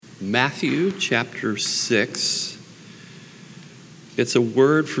Matthew chapter 6. It's a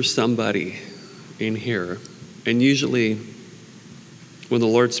word for somebody in here. And usually when the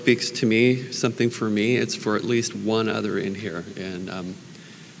Lord speaks to me, something for me, it's for at least one other in here. And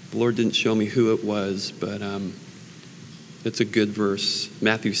the Lord didn't show me who it was, but it's a good verse.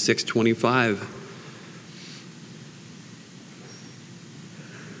 Matthew 6:25.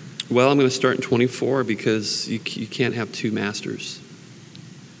 Well, I'm going to start in 24 because you can't have two masters.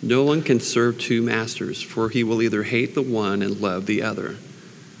 No one can serve two masters, for he will either hate the one and love the other,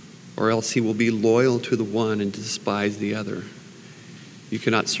 or else he will be loyal to the one and despise the other. You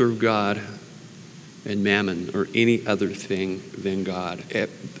cannot serve God and mammon or any other thing than God.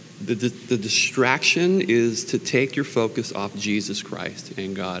 The distraction is to take your focus off Jesus Christ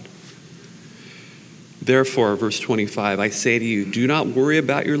and God. Therefore, verse 25, I say to you, do not worry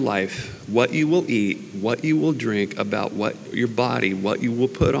about your life, what you will eat, what you will drink, about what your body, what you will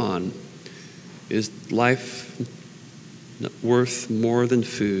put on. Is life worth more than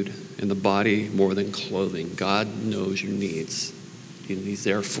food, and the body more than clothing? God knows your needs. He's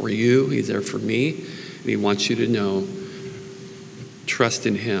there for you, he's there for me, and he wants you to know, trust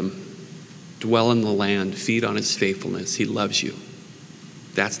in him, dwell in the land, feed on his faithfulness. He loves you.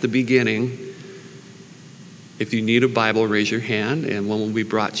 That's the beginning. If you need a Bible, raise your hand, and one will be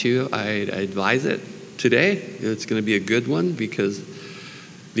brought to you. I advise it today. It's going to be a good one because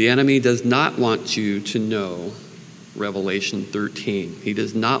the enemy does not want you to know Revelation 13. He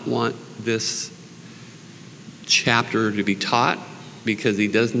does not want this chapter to be taught because he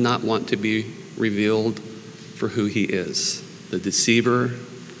does not want to be revealed for who he is, the deceiver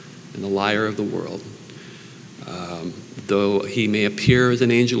and the liar of the world. Though he may appear as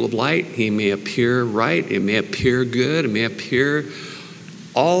an angel of light, he may appear right, it may appear good, it may appear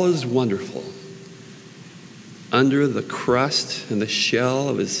all is wonderful. Under the crust and the shell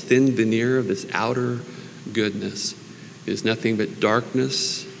of his thin veneer of this outer goodness is nothing but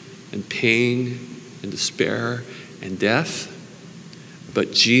darkness and pain and despair and death.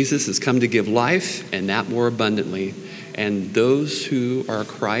 But Jesus has come to give life, and that more abundantly. And those who are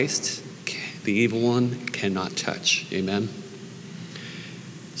Christ, the evil one cannot touch. Amen?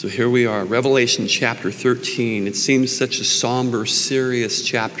 So here we are, Revelation chapter 13. It seems such a somber, serious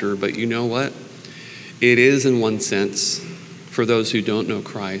chapter, but you know what? It is in one sense for those who don't know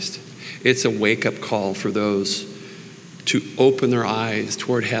Christ. It's a wake-up call for those to open their eyes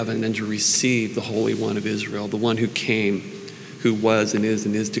toward heaven and to receive the Holy One of Israel, the one who came, who was and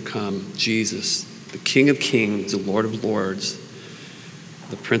is to come, Jesus, the King of Kings, the Lord of Lords,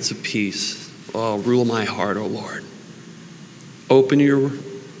 the Prince of Peace. Oh, rule my heart, oh Lord. Open your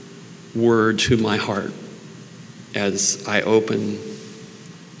word to my heart as I open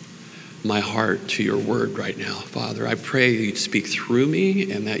my heart to your word right now. Father, I pray you'd speak through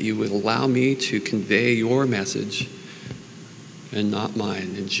me and that you would allow me to convey your message and not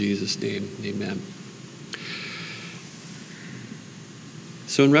mine. In Jesus' name, amen.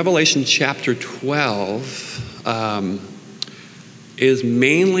 So in Revelation chapter 12, is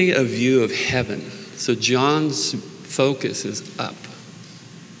mainly a view of heaven. So John's focus is up.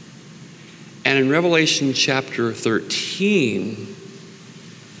 And in Revelation chapter 13,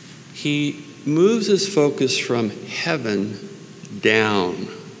 he moves his focus from heaven down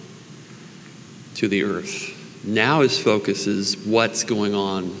to the earth. Now his focus is what's going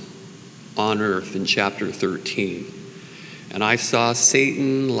on earth in chapter 13. And I saw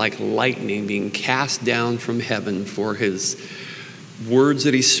Satan like lightning being cast down from heaven for his words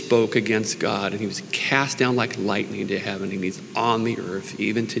that he spoke against God, and he was cast down like lightning to heaven, and he's on the earth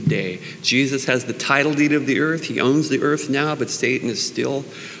even today. Jesus has the title deed of the earth. He owns the earth now, but Satan is still,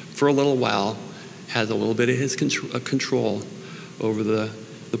 for a little while, has a little bit of his control over the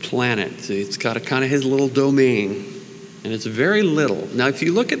planet. So it's got a kind of his little domain, and it's very little. Now, if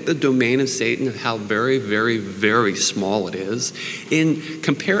you look at the domain of Satan, how very, very, very small it is, in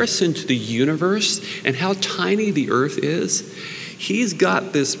comparison to the universe and how tiny the earth is, he's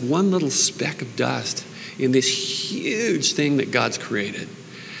got this one little speck of dust in this huge thing that God's created.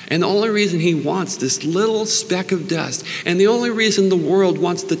 And the only reason he wants this little speck of dust, and the only reason the world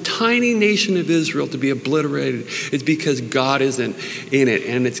wants the tiny nation of Israel to be obliterated, is because God isn't in it,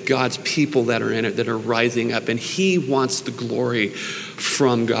 and it's God's people that are in it that are rising up, and he wants the glory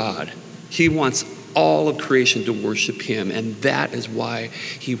from God. He wants all of creation to worship him, and that is why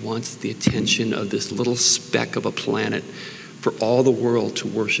he wants the attention of this little speck of a planet for all the world to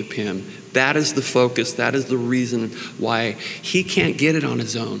worship him. That is the focus. That is the reason why he can't get it on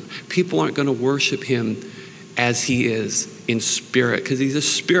his own. People aren't going to worship him as he is in spirit, because he's a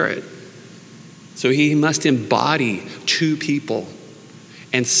spirit. So he must embody two people.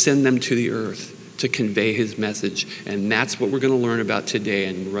 and send them to the earth to convey his message. And that's what we're going to learn about today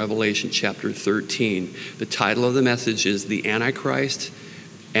in Revelation chapter 13. The title of the message is The Antichrist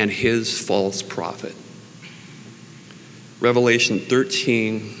and His False Prophet. Revelation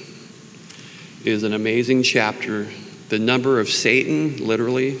 13 is an amazing chapter. The number of Satan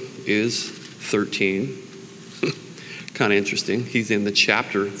literally is 13. Kind of interesting. He's in the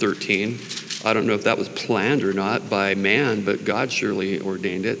chapter 13. I don't know if that was planned or not by man, but God surely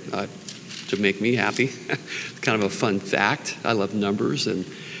ordained it to make me happy. Kind of a fun fact. I love numbers, and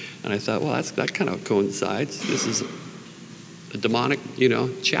I thought, well, that kind of coincides. This is a demonic,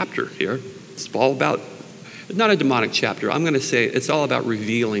 chapter here. It's all about, not a demonic chapter. I'm going to say it's all about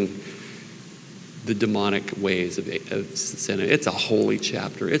revealing the demonic ways of sin. It's a holy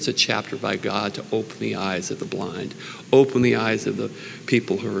chapter. It's a chapter by God to open the eyes of the blind, open the eyes of the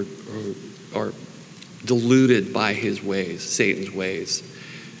people who are deluded by his ways, Satan's ways.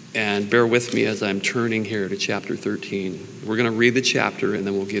 And bear with me as I'm turning here to chapter 13. We're going to read the chapter and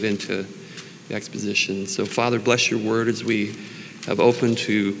then we'll get into the exposition. So Father, bless your word as we have opened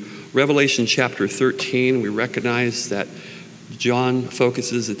to Revelation chapter 13. We recognize that John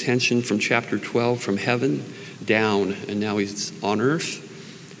focuses attention from chapter 12 from heaven down, and now he's on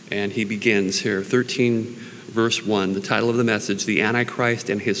earth. And he begins here, 13 verse 1, the title of the message, The Antichrist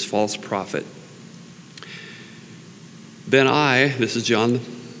and His False Prophet. Then this is John,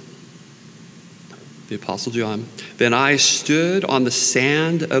 the Apostle John, then I stood on the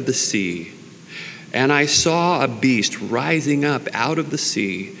sand of the sea, and I saw a beast rising up out of the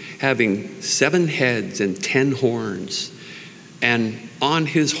sea, having 7 heads and 10 horns, and on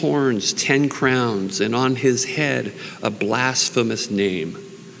his horns 10 crowns, and on his head a blasphemous name.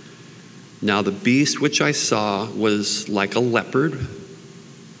 Now the beast which I saw was like a leopard.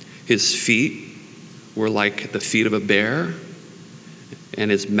 His feet were like the feet of a bear,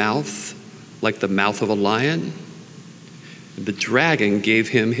 and his mouth like the mouth of a lion. The dragon gave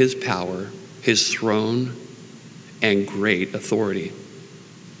him his power, his throne, and great authority.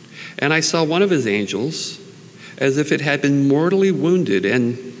 And I saw one of his angels as if it had been mortally wounded,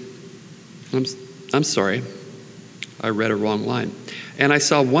 and I'm sorry, I read a wrong line. And I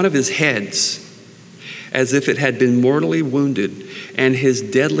saw one of his heads as if it had been mortally wounded, and his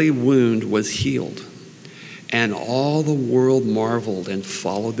deadly wound was healed. And all the world marveled and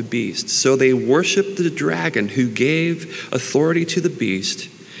followed the beast. So they worshiped the dragon who gave authority to the beast,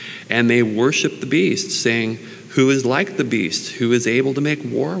 and they worshiped the beast, saying, "Who is like the beast? Who is able to make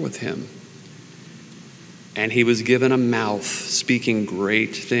war with him?" And he was given a mouth speaking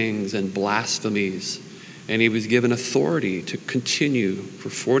great things and blasphemies, and he was given authority to continue for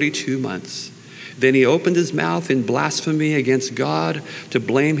 42 months. Then he opened his mouth in blasphemy against God to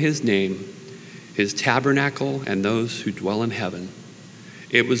blame his name, his tabernacle, and those who dwell in heaven.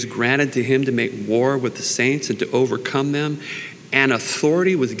 It was granted to him to make war with the saints and to overcome them, and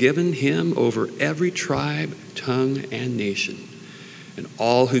authority was given him over every tribe, tongue, and nation. And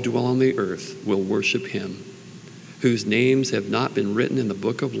all who dwell on the earth will worship him, whose names have not been written in the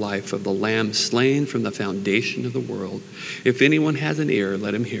book of life of the Lamb slain from the foundation of the world. If anyone has an ear,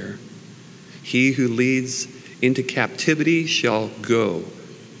 let him hear. He who leads into captivity shall go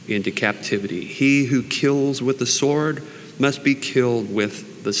into captivity. He who kills with the sword must be killed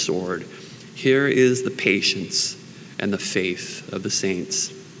with the sword. Here is the patience and the faith of the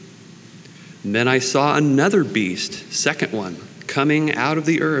saints. And then I saw another beast, second one, coming out of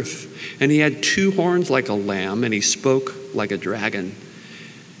the earth, and he had 2 horns like a lamb, and he spoke like a dragon.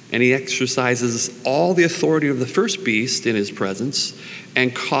 And he exercises all the authority of the first beast in his presence,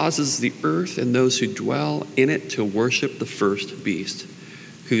 and causes the earth and those who dwell in it to worship the first beast,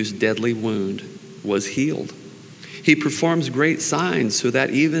 whose deadly wound was healed. He performs great signs, so that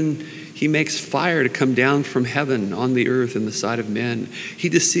even he makes fire to come down from heaven on the earth in the sight of men. He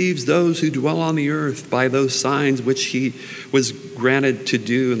deceives those who dwell on the earth by those signs which he was granted to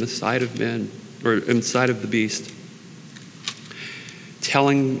do in the sight of men, or in the sight of the beast,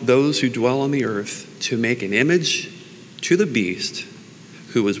 telling those who dwell on the earth to make an image to the beast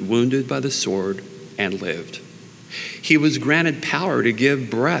who was wounded by the sword and lived. He was granted power to give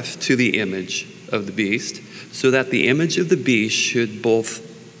breath to the image of the beast, so that the image of the beast should both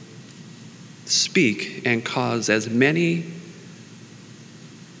speak and cause as many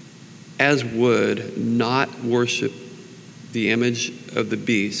as would not worship the image of the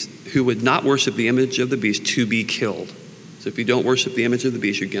beast, who would not worship the image of the beast, to be killed. So if you don't worship the image of the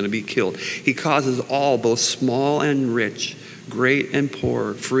beast, you're going to be killed. He causes all, both small and rich, great and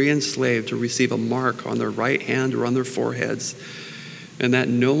poor, free and slave, to receive a mark on their right hand or on their foreheads, and that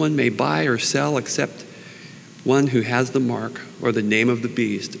no one may buy or sell except one who has the mark or the name of the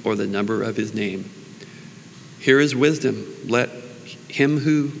beast or the number of his name. Here is wisdom. Let him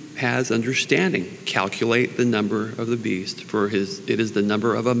who has understanding calculate the number of the beast, for it is the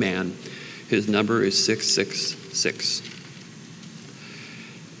number of a man. His number is 666.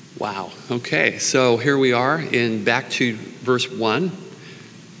 Wow. Okay, so here we are back to verse 1,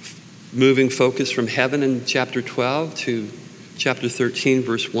 moving focus from heaven in chapter 12 to chapter 13,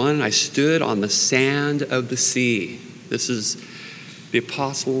 verse 1. I stood on the sand of the sea. This is the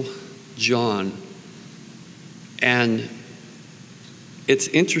Apostle John. And it's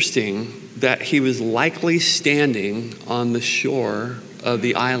interesting that he was likely standing on the shore of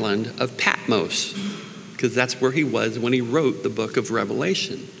the island of Patmos, because that's where he was when he wrote the book of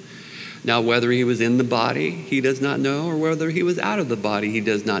Revelation. Now, whether he was in the body, he does not know, or whether he was out of the body, he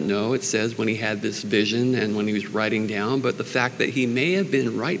does not know. It says when he had this vision and when he was writing down, but the fact that he may have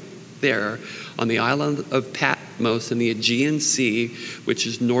been right there on the island of Patmos in the Aegean Sea, which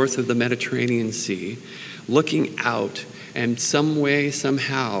is north of the Mediterranean Sea, looking out, and some way,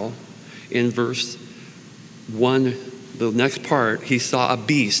 somehow, in verse 1, the next part, he saw a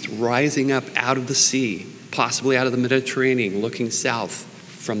beast rising up out of the sea, possibly out of the Mediterranean, looking south,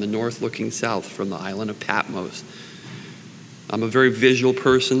 from the north, looking south from the island of Patmos. I'm a very visual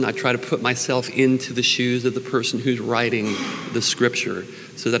person. I try to put myself into the shoes of the person who's writing the scripture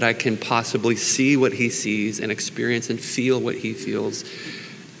so that I can possibly see what he sees and experience and feel what he feels,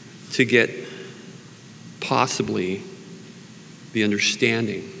 to get possibly the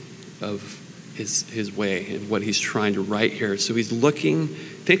understanding of his way and what he's trying to write here. So he's looking,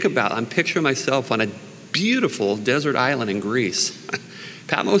 I'm picturing myself on a beautiful desert island in Greece.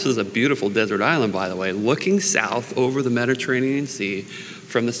 Patmos is a beautiful desert island, by the way, looking south over the Mediterranean Sea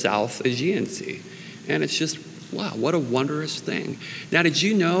from the South Aegean Sea. And it's just, wow, what a wondrous thing. Now, did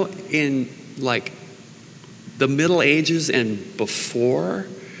you know in like the Middle Ages and before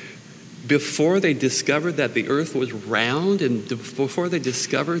they discovered that the earth was round, and before they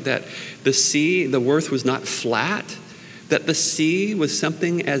discovered that the earth was not flat, that the sea was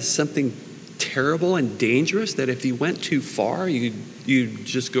something terrible and dangerous, that if you went too far, you'd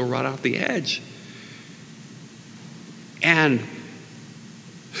just go right off the edge. And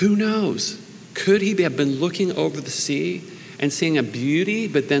who knows? Could he have been looking over the sea and seeing a beauty,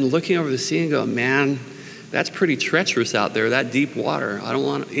 but then looking over the sea and go, man, that's pretty treacherous out there, that deep water. I don't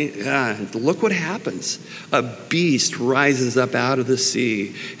want to. Look what happens. A beast rises up out of the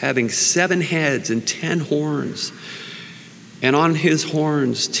sea, having 7 heads and 10 horns. And on his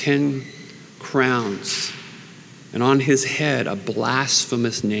horns, 10 crowns. And on his head, a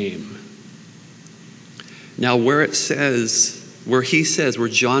blasphemous name. Now, where John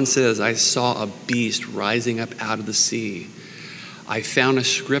says, I saw a beast rising up out of the sea, I found a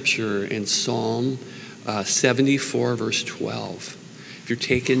scripture in Psalm 74, verse 12. If you're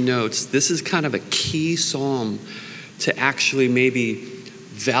taking notes, this is kind of a key psalm to actually maybe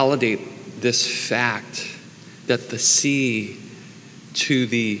validate this fact that the sea, to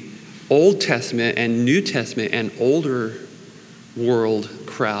the Old Testament and New Testament and older world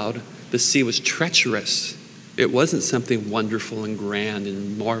crowd, the sea was treacherous. It wasn't something wonderful and grand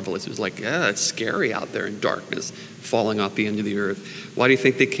and marvelous. It was like, it's scary out there in darkness, falling off the end of the earth. Why do you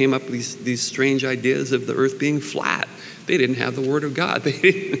think they came up with these strange ideas of the earth being flat? They didn't have the word of God.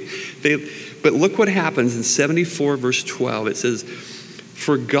 But look what happens in 74 verse 12. It says,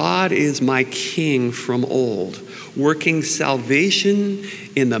 for God is my king from old, working salvation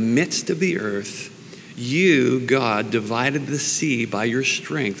in the midst of the earth. You, God, divided the sea by your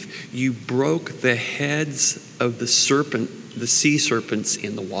strength. You broke the heads of the sea serpents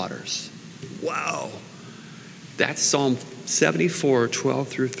in the waters. Wow. That's Psalm 74, 12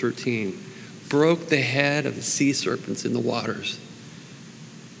 through 13. Broke the head of the sea serpents in the waters.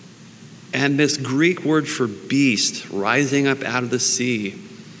 And this Greek word for beast, rising up out of the sea,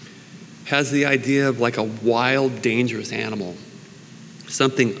 has the idea of like a wild, dangerous animal,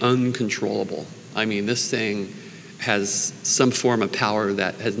 something uncontrollable. I mean, this thing has some form of power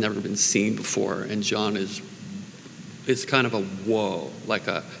that has never been seen before, and John it's kind of a whoa, like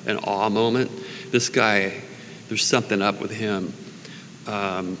an awe moment. This guy, there's something up with him.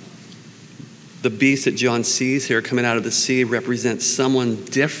 The beast that John sees here coming out of the sea represents someone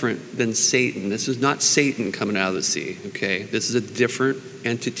different than Satan. This is not Satan coming out of the sea, okay? This is a different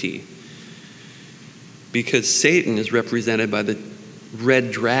entity. Because Satan is represented by the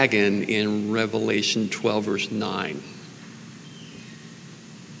red dragon in Revelation 12, verse 9.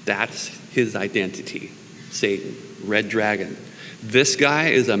 That's his identity, Satan, red dragon. This guy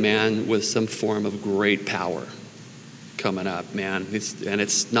is a man with some form of great power coming up, man.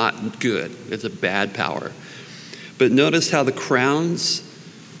 It's not good. It's a bad power. But notice how the crowns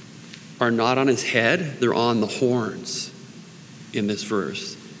are not on his head, they're on the horns in this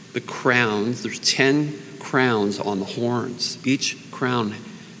verse. The crowns, there's 10 crowns on the horns. Each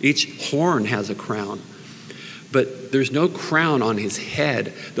horn has a crown. But there's no crown on his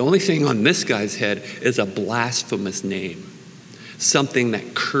head. The only thing on this guy's head is a blasphemous name. Something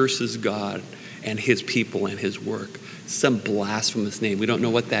that curses God and his people and his work. Some blasphemous name. We don't know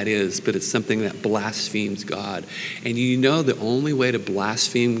what that is, but it's something that blasphemes God. And you know the only way to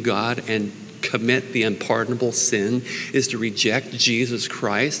blaspheme God and commit the unpardonable sin is to reject Jesus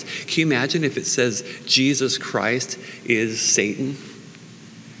Christ. Can you imagine if it says Jesus Christ is Satan?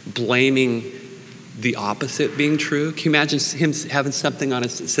 Blaming the opposite being true? Can you imagine him having something on it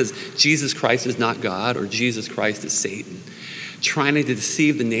that says Jesus Christ is not God or Jesus Christ is Satan? Trying to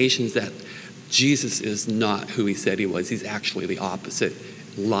deceive the nations that Jesus is not who he said he was. He's actually the opposite,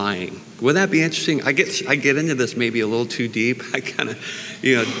 lying. Wouldn't that be interesting? I get into this maybe a little too deep. I kind of,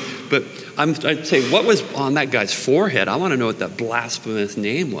 but I'd say, what was on that guy's forehead? I want to know what that blasphemous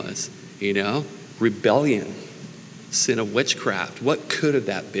name was. Rebellion, sin of witchcraft. What could have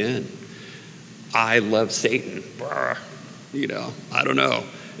that been? I love Satan. I don't know.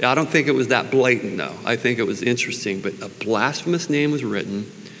 I don't think it was that blatant, though. I think it was interesting. But a blasphemous name was written.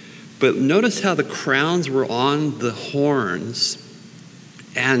 But notice how the crowns were on the horns.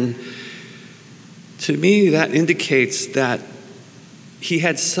 And to me, that indicates that he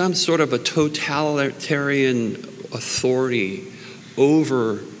had some sort of a totalitarian authority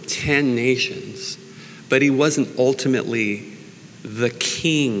over 10 nations. But he wasn't ultimately the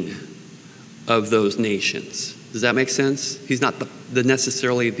king of those nations. Does that make sense? He's not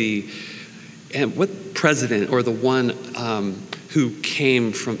necessarily the president or the one who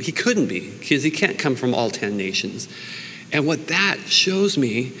came from, he couldn't be, because he can't come from all 10 nations. And what that shows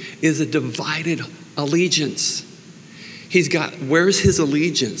me is a divided allegiance. Where's his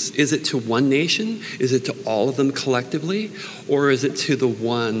allegiance? Is it to one nation? Is it to all of them collectively? Or is it to the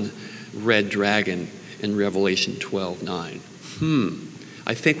one red dragon in Revelation 12:9?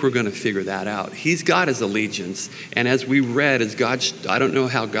 I think we're going to figure that out. He's got his allegiance. And as we read, I don't know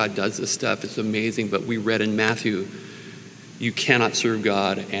how God does this stuff. It's amazing. But we read in Matthew, you cannot serve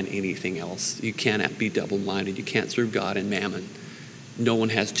God and anything else. You cannot be double-minded. You can't serve God and mammon. No one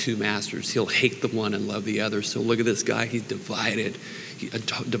has two masters. He'll hate the one and love the other. So look at this guy. He's divided. A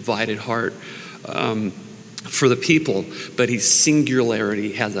divided heart for the people. But his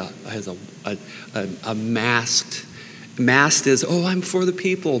singularity has a masked. Masked is, oh, I'm for the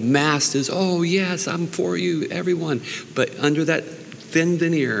people. Masked is, oh, yes, I'm for you, everyone. But under that thin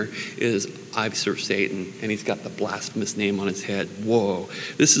veneer is, I serve Satan, and he's got the blasphemous name on his head. Whoa,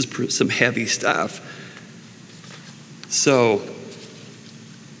 this is some heavy stuff. So,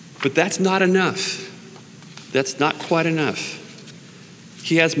 but that's not enough. That's not quite enough.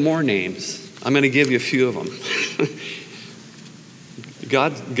 He has more names. I'm going to give you a few of them.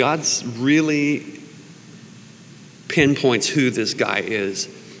 God's really pinpoints who this guy is.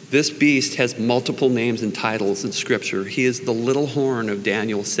 This beast has multiple names and titles in Scripture. He is the little horn of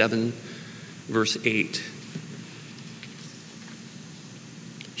Daniel 7, verse 8.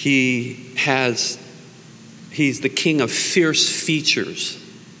 He's the king of fierce features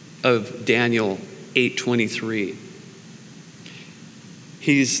of Daniel 8:23.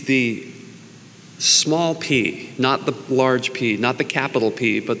 He's the small p, not the large P, not the capital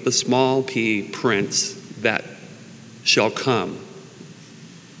P, but the small p prince that shall come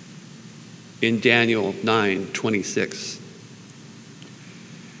in Daniel 9:26.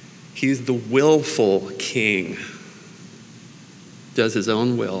 He's the willful king, does his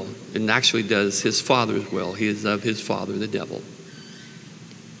own will, and actually does his father's will. He is of his father, the devil.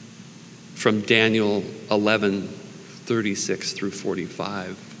 From Daniel 11:36 through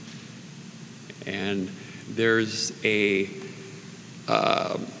 45. And there's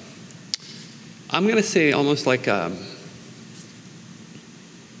I'm going to say almost like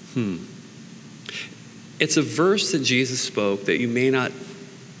it's a verse that Jesus spoke that you may not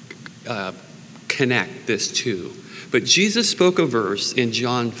connect this to. But Jesus spoke a verse in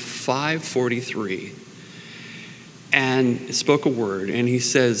John 5:43 and spoke a word. And he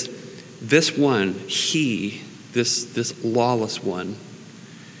says, this one, this lawless one,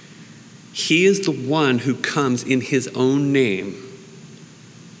 he is the one who comes in his own name,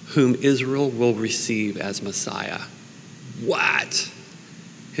 whom Israel will receive as Messiah. What?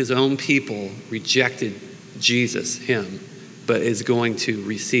 His own people rejected Jesus, him, but is going to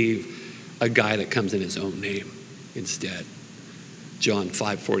receive a guy that comes in his own name instead. John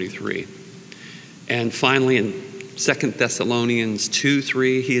 5:43. And finally in 2 Thessalonians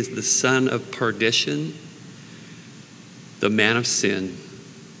 2:3, he is the son of perdition. the man of sin,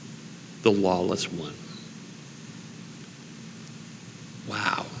 the lawless one.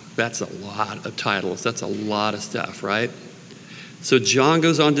 Wow, that's a lot of titles. That's a lot of stuff, right? So John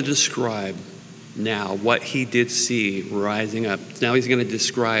goes on to describe now what he did see rising up. Now he's going to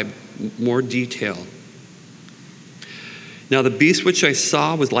describe more detail. Now the beast which I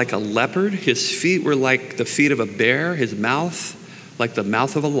saw was like a leopard. His feet were like the feet of a bear. His mouth like the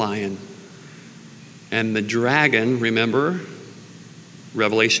mouth of a lion. And the dragon, remember,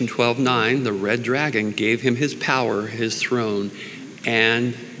 Revelation 12:9, the red dragon gave him his power, his throne,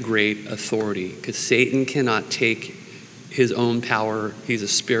 and great authority. Because Satan cannot take his own power. He's a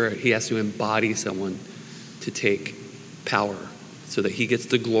spirit. He has to embody someone to take power so that he gets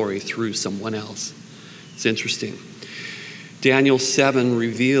the glory through someone else. It's interesting. Daniel chapter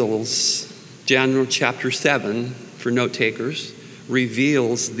 7, for note takers,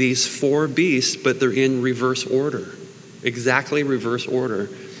 reveals these four beasts, but they're in reverse order. Exactly reverse order.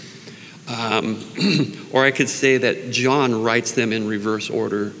 Or I could say that John writes them in reverse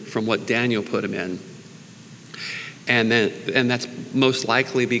order from what Daniel put them in. And that's most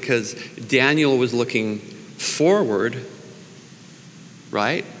likely because Daniel was looking forward,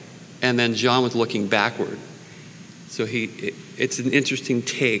 right? And then John was looking backward. So it's an interesting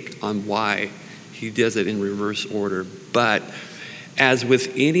take on why he does it in reverse order. But as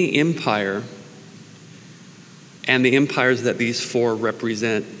with any empire, and the empires that these four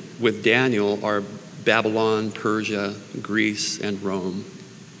represent with Daniel are Babylon, Persia, Greece, and Rome.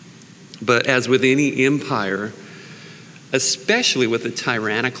 But as with any empire, especially with a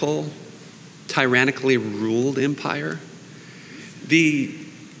tyrannically ruled empire, the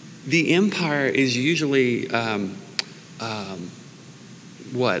empire is usually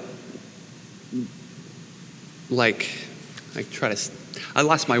I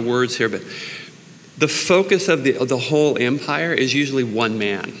lost my words here, but the focus of the whole empire is usually one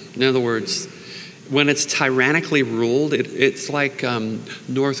man. In other words, when it's tyrannically ruled, it's like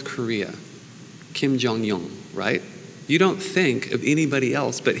North Korea, Kim Jong-un, right? You don't think of anybody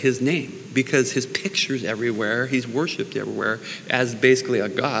else but his name because his picture's everywhere. He's worshipped everywhere as basically a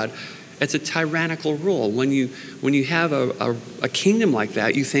god. It's a tyrannical rule. When you have a kingdom like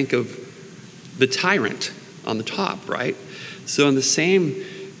that, you think of the tyrant on the top, right? So in the same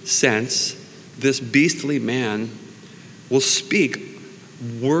sense, this beastly man will speak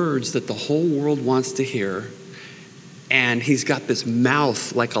words that the whole world wants to hear, and he's got this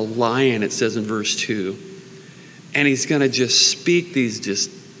mouth like a lion, it says in verse 2, and he's going to just speak these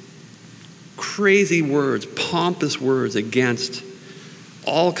just crazy words, pompous words against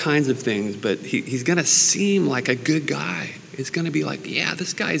all kinds of things, but he's going to seem like a good guy. It's going to be like, yeah,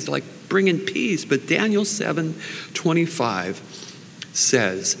 this guy's like bringing peace. But Daniel 7:25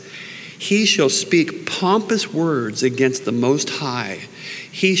 says, he shall speak pompous words against the Most High.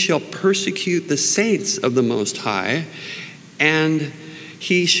 He shall persecute the saints of the Most High, and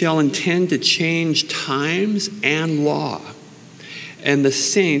he shall intend to change times and law. And the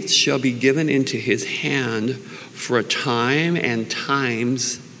saints shall be given into his hand for a time and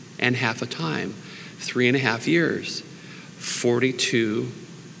times and half a time, 3.5 years, 42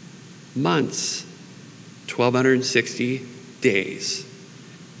 months, 1,260 days.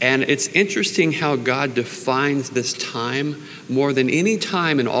 And it's interesting how God defines this time. More than any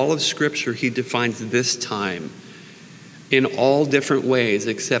time in all of Scripture, he defines this time in all different ways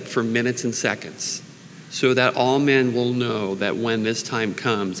except for minutes and seconds, so that all men will know that when this time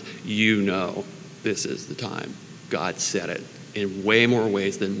comes, you know this is the time. God said it in way more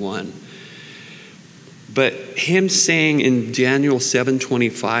ways than one. But him saying in Daniel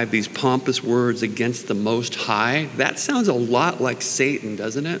 7:25 these pompous words against the Most High, that sounds a lot like Satan,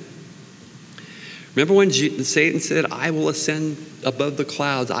 doesn't it? Remember when Satan said, I will ascend above the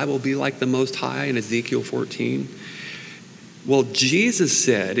clouds, I will be like the Most High in Ezekiel 14? Well, Jesus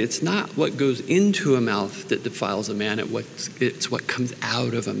said it's not what goes into a mouth that defiles a man, it's what comes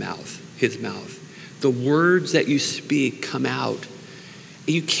out of a mouth, his mouth. The words that you speak come out.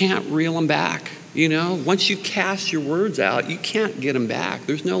 You can't reel them back. You know, once you cast your words out, you can't get them back.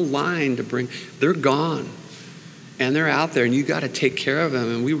 There's no line to bring. They're gone. And they're out there, and you got to take care of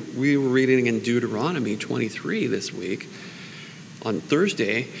them. And we were reading in Deuteronomy 23 this week on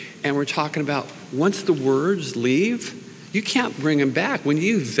Thursday, and we're talking about once the words leave, you can't bring them back. When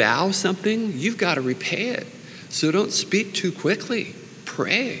you vow something, you've got to repay it. So don't speak too quickly.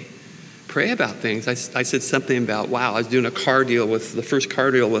 Pray about things. I said something about, wow, I was doing the first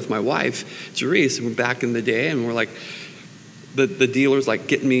car deal with my wife, Therese, back in the day, and we're like, the dealer's like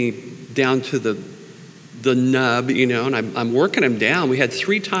getting me down to the nub, you know, and I'm working him down. We had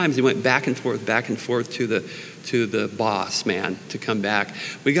 3 times he went back and forth to to the boss man to come back.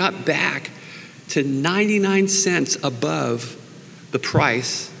 We got back to 99 cents above the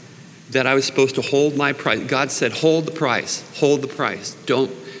price that I was supposed to hold my price. God said, hold the price, hold the price.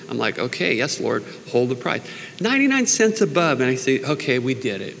 Don't. I'm like, okay, yes, Lord, hold the price. 99 cents above, and I say, okay, we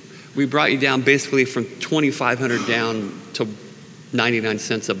did it. We brought you down basically from $2,500 down to 99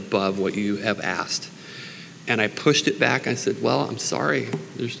 cents above what you have asked. And I pushed it back. I said, well, I'm sorry,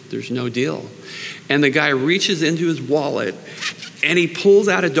 there's no deal. And the guy reaches into his wallet, and he pulls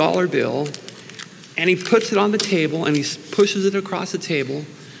out a dollar bill, and he puts it on the table, and he pushes it across the table.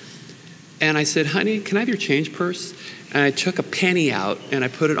 And I said, honey, can I have your change purse? And I took a penny out, and I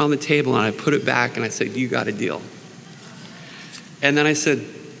put it on the table, and I put it back, and I said, you got a deal. And then I said,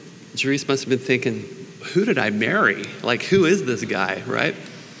 Jerice must have been thinking, who did I marry? Like, who is this guy, right?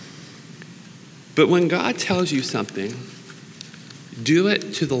 But when God tells you something, do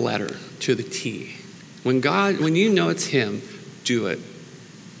it to the letter, to the T. When you know it's him, do it.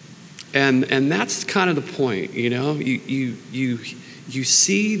 And that's kind of the point, you know? You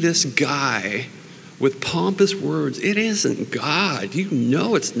see this guy with pompous words. It isn't God. You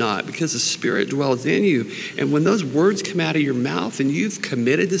know it's not, because the Spirit dwells in you. And when those words come out of your mouth and you've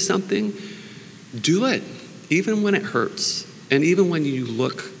committed to something, do it, even when it hurts and even when you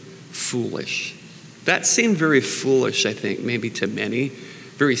look foolish. That seemed very foolish, I think, maybe to many,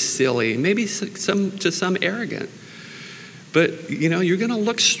 very silly, maybe to some arrogant. But, you know, you're going to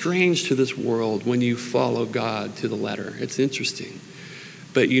look strange to this world when you follow God to the letter. It's interesting.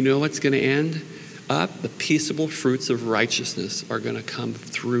 But you know what's going to end up? The peaceable fruits of righteousness are going to come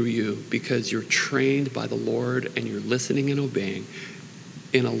through you because you're trained by the Lord and you're listening and obeying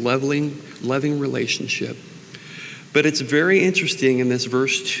in a loving relationship. But it's very interesting in this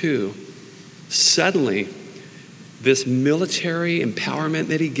verse 2. Suddenly, this military empowerment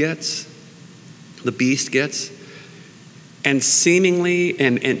that he gets, the beast gets, and seemingly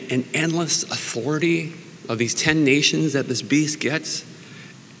an endless authority of these 10 nations that this beast gets.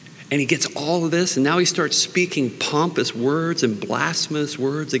 And he gets all of this, and now he starts speaking pompous words and blasphemous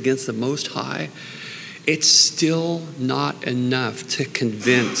words against the Most High. It's still not enough to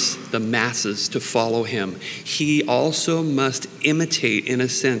convince the masses to follow him. He also must imitate, in a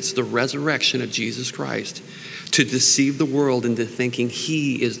sense, the resurrection of Jesus Christ to deceive the world into thinking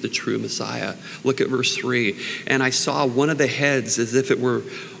he is the true Messiah. Look at verse 3. And I saw one of the heads as if it were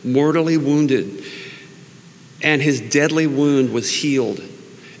mortally wounded, and his deadly wound was healed.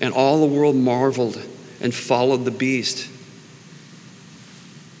 And all the world marveled and followed the beast.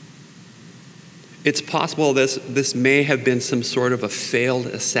 It's possible this may have been some sort of a failed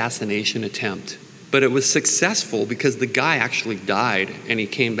assassination attempt, but it was successful because the guy actually died and he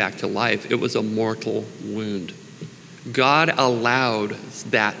came back to life. It was a mortal wound. God allowed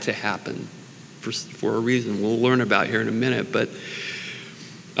that to happen for a reason we'll learn about here in a minute. But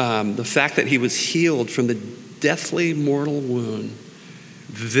the fact that he was healed from the deathly mortal wound,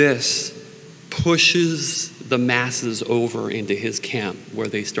 this pushes the masses over into his camp where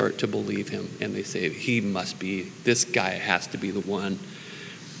they start to believe him and they say, this guy has to be the one.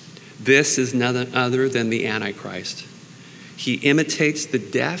 This is none other than the Antichrist. He imitates the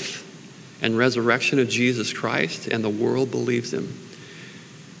death and resurrection of Jesus Christ, and the world believes him.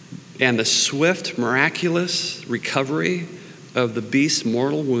 And the swift, miraculous recovery of the beast's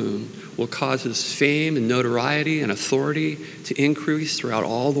mortal wound will cause his fame and notoriety and authority to increase throughout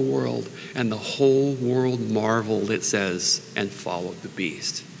all the world. And the whole world marveled, it says, and followed the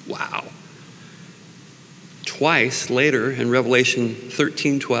beast. Wow. Twice later in Revelation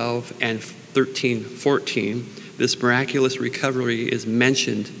 13:12 and 13:14, this miraculous recovery is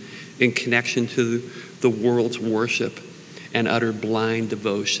mentioned in connection to the world's worship and utter blind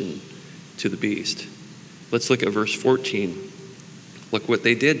devotion to the beast. Let's look at verse 14. Look what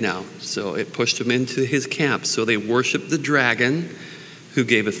they did now. So it pushed them into his camp. So they worshiped the dragon, who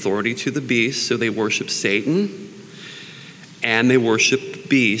gave authority to the beast. So they worshiped Satan, and they worshiped the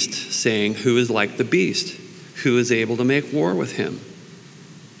beast, saying, who is like the beast? Who is able to make war with him?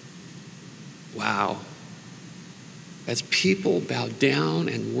 Wow. As people bow down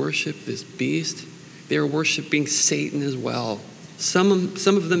and worship this beast, they're worshiping Satan as well. Some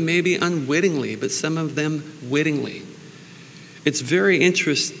of them maybe unwittingly, but some of them wittingly. It's very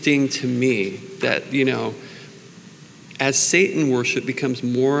interesting to me that, you know, as Satan worship becomes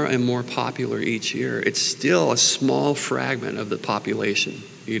more and more popular each year, it's still a small fragment of the population,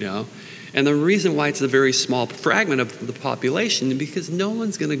 you know. And the reason why it's a very small fragment of the population is because no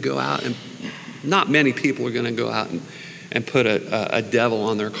one's going to go out and, not many people are going to go out and put a devil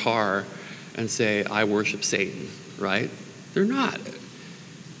on their car and say, I worship Satan, right? They're not.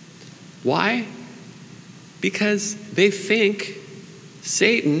 Why? Because they think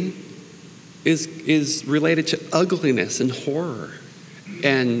Satan is related to ugliness and horror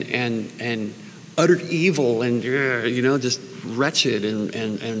and utter evil and just wretched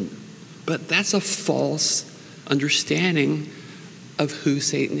but that's a false understanding of who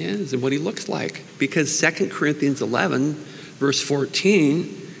Satan is and what he looks like. Because 2 Corinthians 11 verse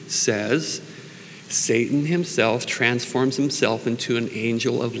 14 says, Satan himself transforms himself into an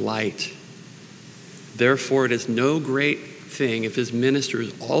angel of light. Therefore, it is no great thing if his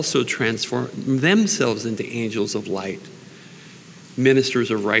ministers also transform themselves into angels of light, ministers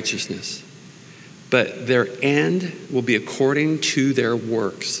of righteousness. But their end will be according to their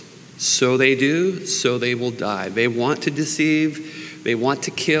works. So they do, so they will die. They want to deceive, they want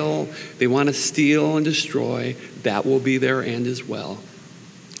to kill, they want to steal and destroy. That will be their end as well.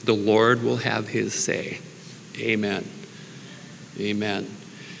 The Lord will have his say. Amen. Amen.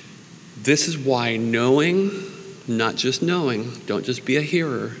 This is why knowing, not just knowing, don't just be a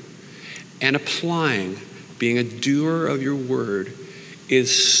hearer, and applying, being a doer of your word,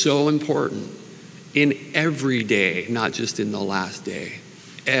 is so important in every day, not just in the last day.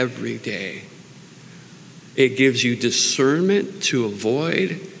 Every day. It gives you discernment to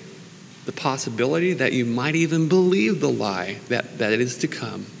avoid the possibility that you might even believe the lie that it is to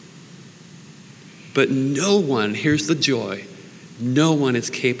come. But no one, here's the joy, no one is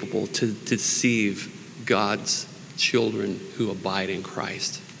capable to deceive God's children who abide in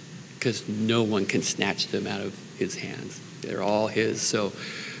Christ, because no one can snatch them out of his hands. They're all his. So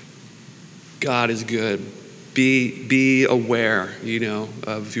God is good. Be aware,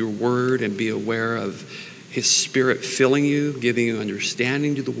 of your word, and be aware of his Spirit filling you, giving you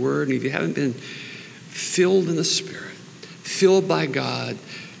understanding to the word. And if you haven't been filled in the Spirit, filled by God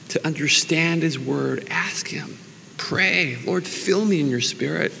to understand his word, ask him. Pray, Lord, fill me in your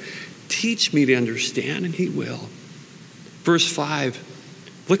Spirit. Teach me to understand, and he will. Verse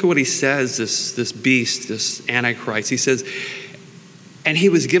 5, look at what he says, this beast, this Antichrist. He says, and he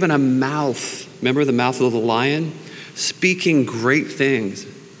was given a mouth. Remember the mouth of the lion? Speaking great things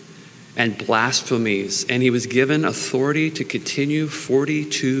and blasphemies. And he was given authority to continue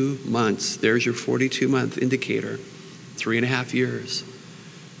 42 months. There's your 42-month indicator. 3.5 years.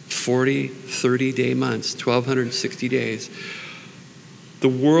 40, 30-day months. 1,260 days. The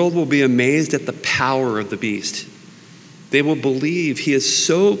world will be amazed at the power of the beast. They will believe he is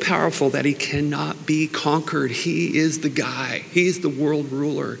so powerful that he cannot be conquered. He is the guy. He's the world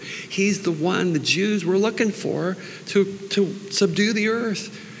ruler. He's the one the Jews were looking for to subdue the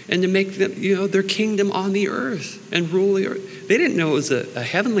earth and to make them, their kingdom on the earth and rule the earth. They didn't know it was a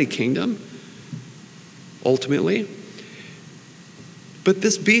heavenly kingdom, ultimately. But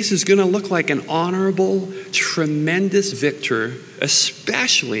this beast is going to look like an honorable, tremendous victor,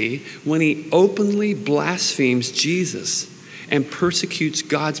 especially when he openly blasphemes Jesus and persecutes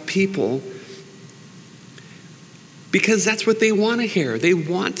God's people, because that's what they want to hear. They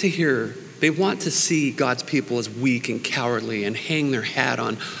want to see God's people as weak and cowardly and hang their hat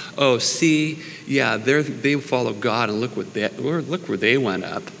on, they follow God, and look where they went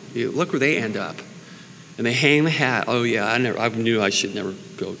up. Look where they end up. And they hang the hat. I knew I should never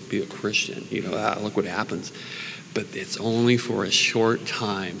go be a Christian. Look what happens. But it's only for a short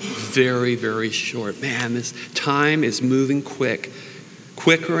time. Very, very short. Man, this time is moving quick.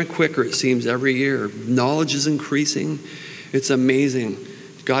 Quicker and quicker, it seems, every year. Knowledge is increasing. It's amazing.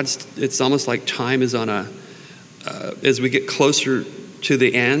 It's almost like time is on as we get closer to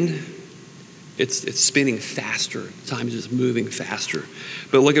the end, it's spinning faster. Time is just moving faster.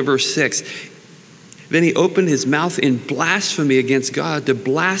 But look at verse 6. Then he opened his mouth in blasphemy against God to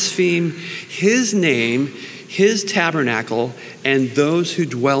blaspheme his name, his tabernacle, and those who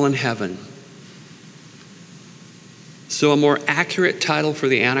dwell in heaven. So a more accurate title for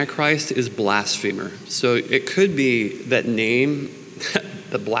the Antichrist is blasphemer. So it could be that name,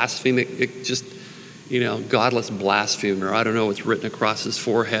 the blasphemy, it just, godless blasphemer. I don't know what's written across his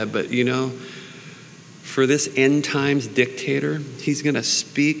forehead, but for this end times dictator, he's going to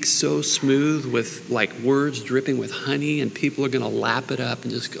speak so smooth with words dripping with honey, and people are going to lap it up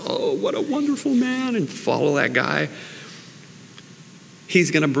and just go, oh, what a wonderful man, and follow that guy.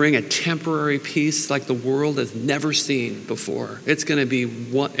 He's going to bring a temporary peace like the world has never seen before. It's going to be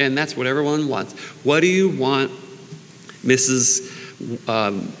one, and that's what everyone wants. What do you want, Mrs.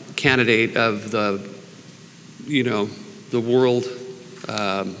 Candidate of the world,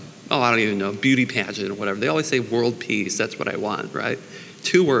 I don't even know, beauty pageant or whatever. They always say world peace. That's what I want, right?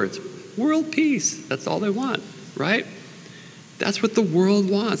 2 words, world peace. That's all they want, right? That's what the world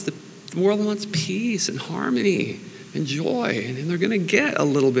wants. The world wants peace and harmony and joy, and they're going to get a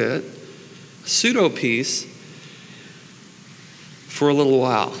little bit pseudo peace for a little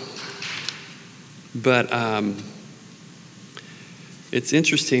while. But it's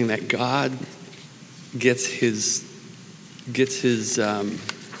interesting that God gets his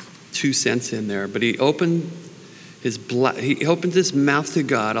 2 cents in there. But he opened his mouth to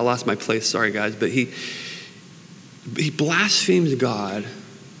God. I lost my place, sorry guys. But he blasphemes God,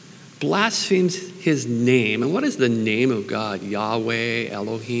 blasphemes his name. And what is the name of God? Yahweh,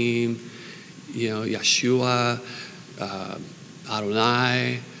 Elohim, Yeshua,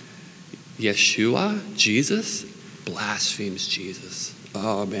 Adonai, Yeshua, Jesus, blasphemes Jesus.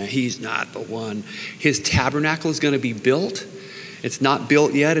 Oh man, he's not the one. His tabernacle is going to be built. It's not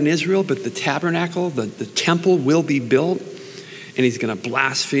built yet in Israel, but the tabernacle, the temple will be built, and he's going to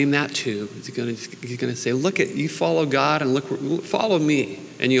blaspheme that too. He's going to say, look, you follow God and follow me,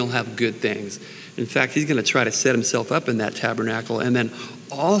 and you'll have good things. In fact, he's going to try to set himself up in that tabernacle, and then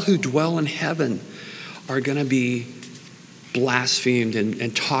all who dwell in heaven are going to be blasphemed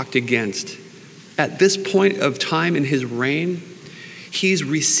and talked against. At this point of time in his reign, he's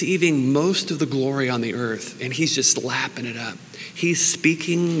receiving most of the glory on the earth, and he's just lapping it up. He's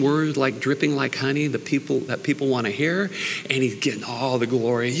speaking words like dripping like honey that people want to hear, and he's getting all the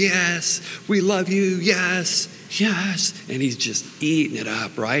glory. Yes, we love you. Yes, yes. And he's just eating it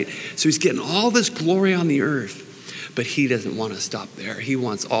up, right? So he's getting all this glory on the earth, but he doesn't want to stop there. He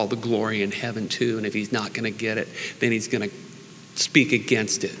wants all the glory in heaven too, and if he's not going to get it, then he's going to speak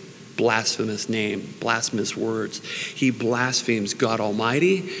against it. Blasphemous name, blasphemous words. He blasphemes God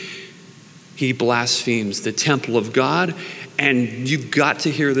Almighty. He blasphemes the temple of God. And you've got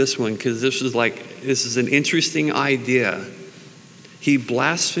to hear this one, because this is an interesting idea. He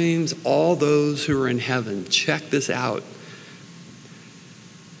blasphemes all those who are in heaven. Check this out.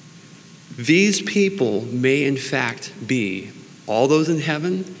 These people may in fact be all those in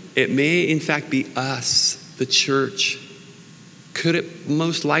heaven. It may in fact be us, the church. Could it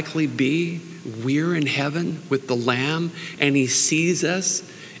most likely be we're in heaven with the Lamb, and he sees us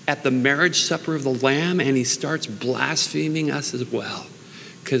at the marriage supper of the Lamb, and he starts blaspheming us as well,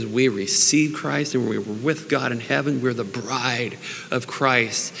 because we received Christ and we were with God in heaven. We're the bride of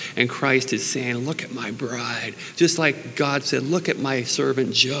Christ, and Christ is saying, look at my bride. Just like God said, look at my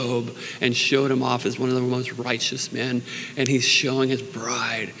servant Job, and showed him off as one of the most righteous men, and he's showing his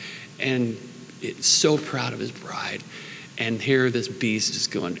bride, and it's so proud of his bride. And here this beast is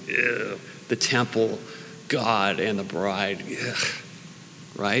going, ew, the temple, God, and the bride, ugh.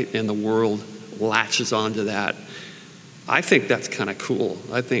 Right? And the world latches onto that. I think that's kind of cool.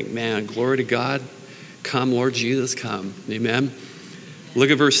 I think, man, glory to God. Come, Lord Jesus, come. Amen. Look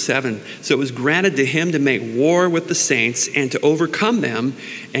at verse 7. So it was granted to him to make war with the saints and to overcome them,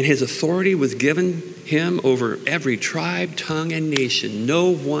 and his authority was given him over every tribe, tongue, and nation.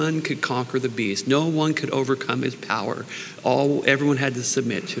 No one could conquer the beast. No one could overcome his power. Everyone had to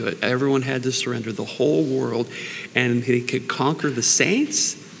submit to it. Everyone had to surrender, the whole world, and he could conquer the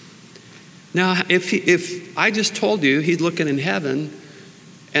saints. Now, if I just told you he's looking in heaven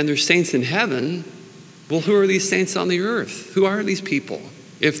and there's saints in heaven, well, who are these saints on the earth? Who are these people?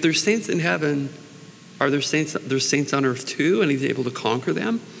 If there's saints in heaven, are there saints on earth too, and he's able to conquer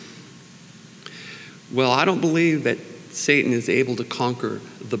them? Well, I don't believe that Satan is able to conquer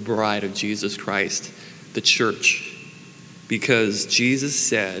the bride of Jesus Christ, the church, because Jesus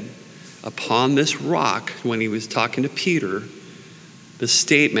said, upon this rock, when he was talking to Peter, the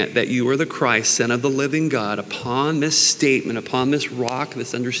statement that you are the Christ, Son of the living God, upon this statement, upon this rock,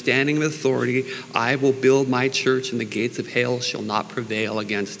 this understanding of authority, I will build my church, and the gates of hell shall not prevail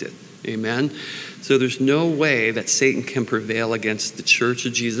against it. Amen? So there's no way that Satan can prevail against the church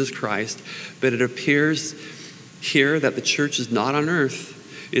of Jesus Christ, but it appears here that the church is not on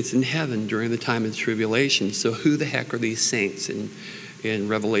earth. It's in heaven during the time of tribulation. So who the heck are these saints in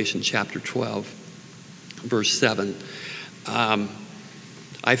Revelation chapter 12, verse 7?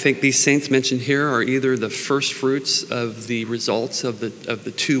 I think these saints mentioned here are either the first fruits of the results of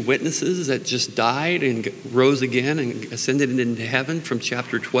the 2 witnesses that just died and rose again and ascended into heaven from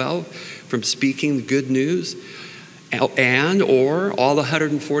chapter 12, from speaking the good news, and or all the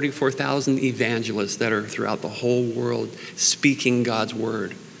 144,000 evangelists that are throughout the whole world speaking God's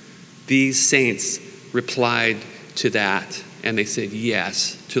word. These saints replied to that, and they said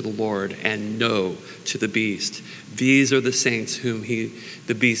yes to the Lord and no to the beast. These are the saints whom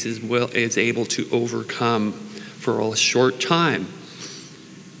the beast is able to overcome for a short time.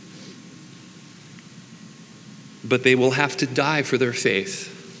 But they will have to die for their faith.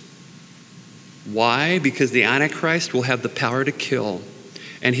 Why? Because the Antichrist will have the power to kill,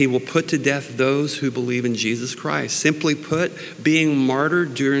 and he will put to death those who believe in Jesus Christ. Simply put, being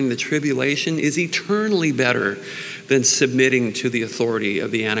martyred during the tribulation is eternally better than submitting to the authority of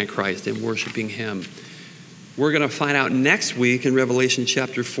the Antichrist and worshiping him. We're going to find out next week in Revelation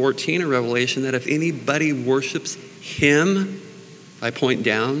chapter 14 of Revelation that if anybody worships him, I point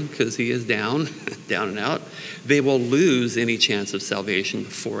down because he is down, down and out, they will lose any chance of salvation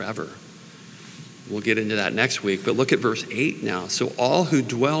forever. We'll get into that next week, but look at verse 8 now. So all who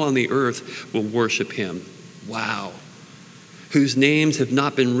dwell on the earth will worship him. Wow. Whose names have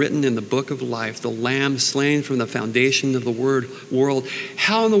not been written in the book of life, the Lamb slain from the foundation of the world.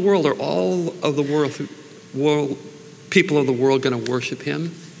 How in the world are all of the world people of the world going to worship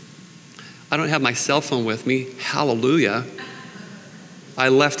him? I don't have my cell phone with me. Hallelujah. I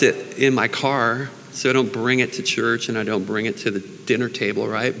left it in my car, so I don't bring it to church and I don't bring it to the dinner table,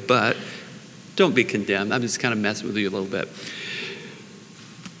 right? But don't be condemned. I'm just kind of messing with you a little bit.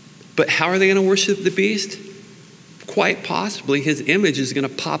 But how are they going to worship the beast? Quite possibly his image is going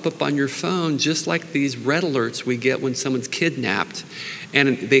to pop up on your phone, just like these red alerts we get when someone's kidnapped,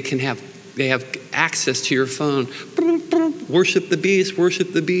 and they have access to your phone. Worship the beast,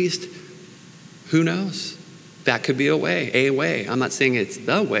 worship the beast. Who knows? That could be a way. I'm not saying it's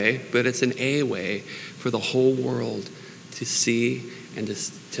the way, but it's an a way for the whole world to see and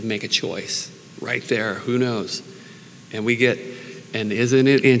to make a choice right there. Who knows? And isn't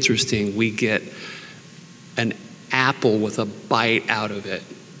it interesting? We get an apple with a bite out of it.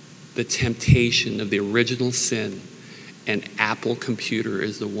 The temptation of the original sin. And Apple Computer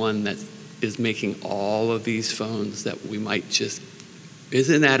is the one that is making all of these phones that we might just...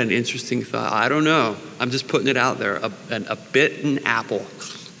 Isn't that an interesting thought? I don't know. I'm just putting it out there. A bitten apple.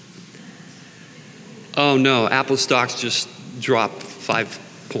 Oh no, Apple stocks just dropped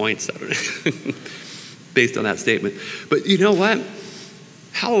 5 points. I don't know. Based on that statement. But you know what?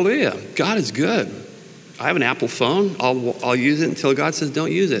 Hallelujah. God is good. I have an Apple phone. I'll use it until God says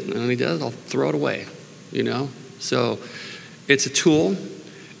don't use it. And when he does, I'll throw it away. So it's a tool.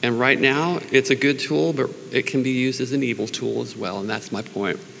 And right now, it's a good tool, but it can be used as an evil tool as well. And that's my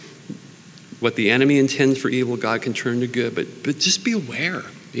point. What the enemy intends for evil, God can turn to good. But just be aware,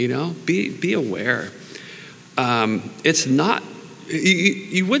 Be aware. It's not...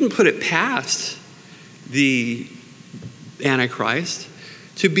 You wouldn't put it past the Antichrist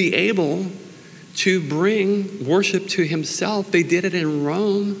to be able to bring worship to himself. They did it in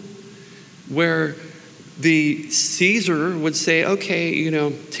Rome, where the Caesar would say, okay,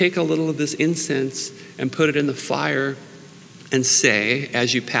 take a little of this incense and put it in the fire and say,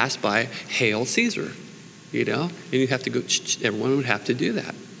 as you pass by, Hail Caesar, and you have to go, everyone would have to do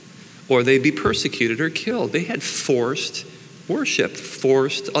that. Or they'd be persecuted or killed. They had forced worship,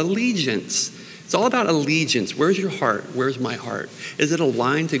 forced allegiance. It's all about allegiance. Where's your heart? Where's my heart? Is it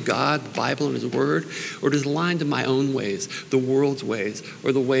aligned to God, the Bible, and his word? Or does it align to my own ways, the world's ways,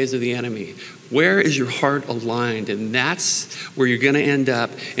 or the ways of the enemy? Where is your heart aligned? And that's where you're going to end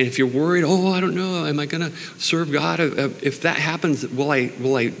up. And if you're worried, I don't know, am I going to serve God? If that happens, will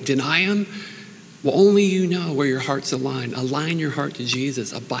I deny him? Well, only you know where your heart's aligned. Align your heart to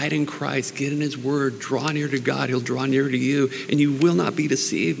Jesus. Abide in Christ. Get in his word. Draw near to God. He'll draw near to you. And you will not be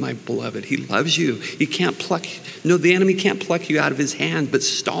deceived, my beloved. He loves you. The enemy can't pluck you out of his hand. But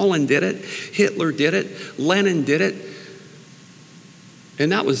Stalin did it. Hitler did it. Lenin did it.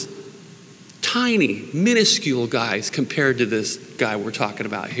 And that was tiny, minuscule guys compared to this guy we're talking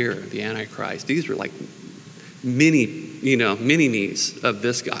about here, the Antichrist. These were like mini-me's of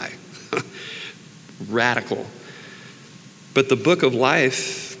this guy. Radical. But the book of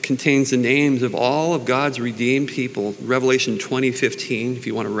life contains the names of all of God's redeemed people. Revelation 20:15, if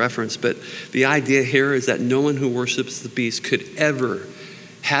you want to reference. But the idea here is that no one who worships the beast could ever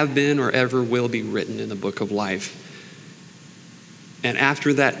have been or ever will be written in the book of life. And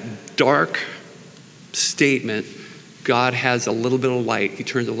after that dark statement, God has a little bit of light. He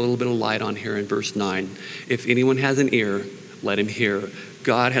turns a little bit of light on here in verse 9. If anyone has an ear, let him hear.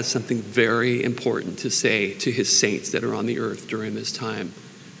 God has something very important to say to his saints that are on the earth during this time.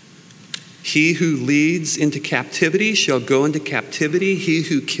 He who leads into captivity shall go into captivity. He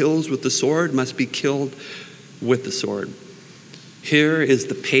who kills with the sword must be killed with the sword. Here is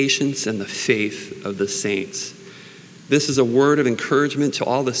the patience and the faith of the saints. This is a word of encouragement to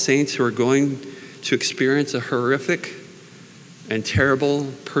all the saints who are going to experience a horrific and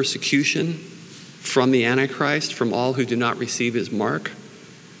terrible persecution from the Antichrist, from all who do not receive his mark.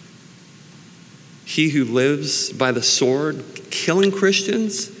 He who lives by the sword, killing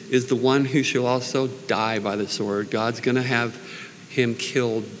Christians, is the one who shall also die by the sword. God's going to have him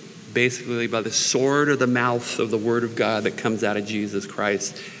killed basically by the sword or the mouth of the word of God that comes out of Jesus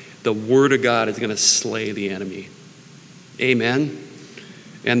Christ. The word of God is going to slay the enemy. Amen.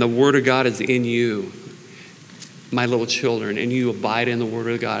 And the word of God is in you. my little children, and you abide in the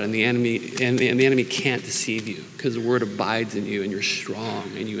word of God, and the enemy can't deceive you because the word abides in you and you're strong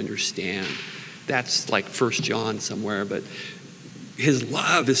and you understand. That's like 1 John somewhere, but his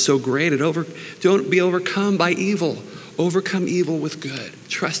love is so great. Don't be overcome by evil. Overcome evil with good.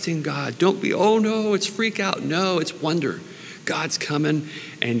 Trust in God. Don't be, oh no, it's freak out. No, it's wonder. God's coming,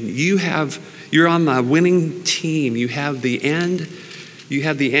 and you're on the winning team. You have the end. You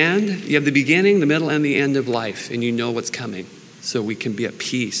have the beginning, the middle, and the end of life, and you know what's coming, so we can be at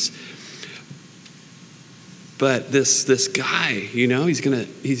peace. But this guy, he's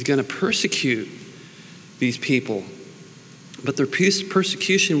gonna persecute these people, but their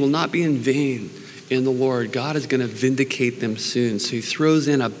persecution will not be in vain in the Lord. God is going to vindicate them soon. So he throws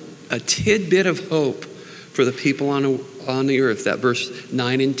in a tidbit of hope for the people on the earth. That verse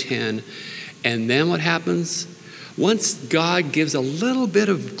 9 and 10, and then what happens? Once God gives a little bit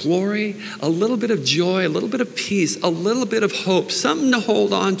of glory, a little bit of joy, a little bit of peace, a little bit of hope, something to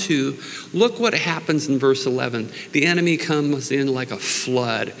hold on to, look what happens in verse 11. The enemy comes in like a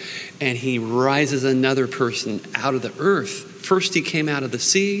flood, and he rises another person out of the earth. First he came out of the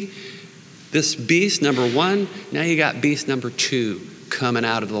sea, this beast, number 1. Now you got beast number 2 coming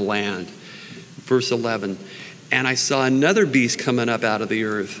out of the land. Verse 11. And I saw another beast coming up out of the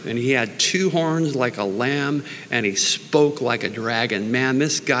earth, and he had 2 horns like a lamb, and he spoke like a dragon. Man,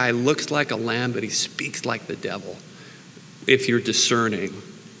 this guy looks like a lamb, but he speaks like the devil. If you're discerning.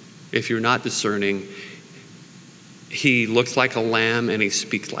 If you're not discerning, he looks like a lamb and he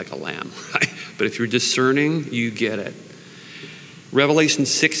speaks like a lamb, right? But if you're discerning, you get it. Revelation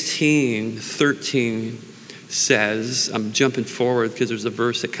 16:13 says, I'm jumping forward because there's a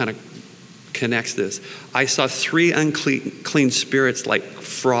verse that kind of connects this. I saw 3 unclean spirits like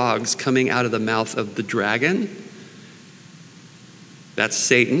frogs coming out of the mouth of the dragon. That's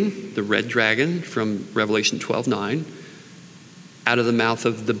Satan, the red dragon from Revelation 12:9. Out of the mouth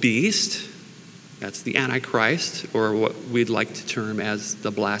of the beast. That's the Antichrist, or what we'd like to term as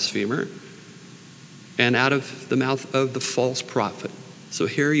the blasphemer. And out of the mouth of the false prophet. So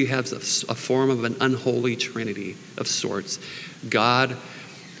here you have a form of an unholy trinity of sorts.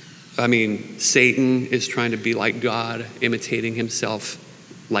 Satan is trying to be like God, imitating himself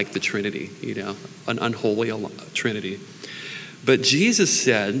like the Trinity, an unholy trinity. But Jesus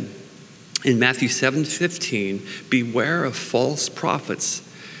said in Matthew 7:15, beware of false prophets,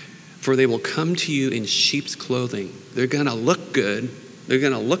 for they will come to you in sheep's clothing. They're going to look good. They're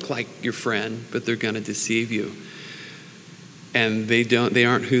going to look like your friend, but they're going to deceive you. And they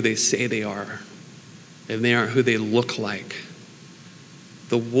aren't who they say they are. And they aren't who they look like.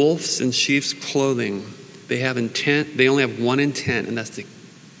 The wolves in sheep's clothing, they have intent. They only have one intent, and that's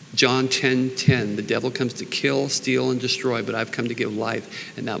John 10:10. The devil comes to kill, steal, and destroy, but I've come to give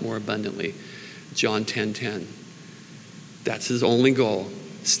life, and that more abundantly. John 10:10. That's his only goal.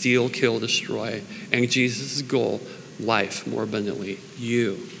 Steal, kill, destroy. And Jesus' goal, life more abundantly.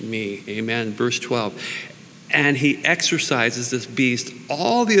 You, me. Amen. Verse 12. And he exercises this beast,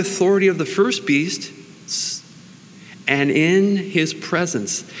 all the authority of the first beast, and in his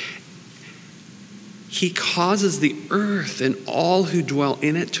presence, he causes the earth and all who dwell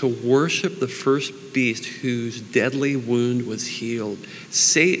in it to worship the first beast whose deadly wound was healed.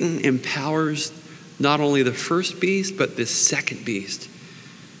 Satan empowers not only the first beast, but this second beast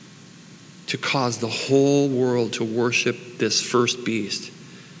to cause the whole world to worship this first beast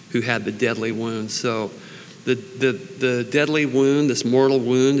who had the deadly wound. So the deadly wound, this mortal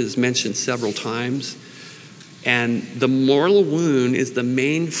wound, is mentioned several times. And the mortal wound is the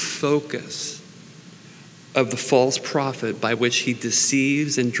main focus of the false prophet by which he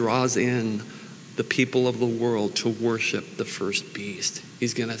deceives and draws in the people of the world to worship the first beast.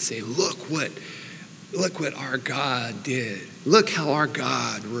 He's going to say, look what our God did. Look how our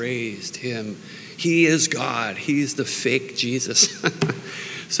God raised him. He is God. He's the fake Jesus,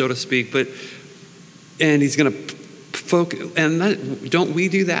 so to speak. And he's going to focus. And don't we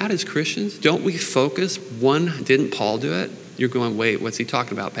do that as Christians? Don't we focus? Didn't Paul do it? You're going, wait, what's he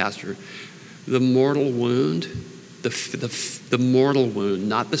talking about, Pastor? The mortal wound, the mortal wound,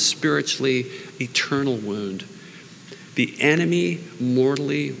 not the spiritually eternal wound. The enemy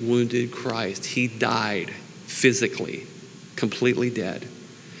mortally wounded Christ. He died physically, completely dead.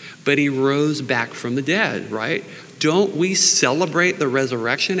 But he rose back from the dead, right? Don't we celebrate the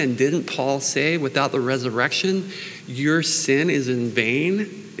resurrection? And didn't Paul say, without the resurrection, your sin is in vain?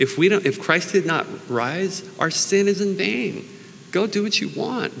 If Christ did not rise, our sin is in vain. Go do what you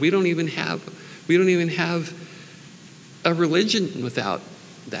want. We don't even have a religion without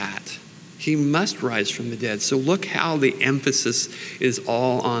that. He must rise from the dead. So look how the emphasis is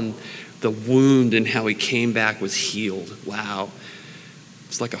all on the wound and how he came back was healed. Wow.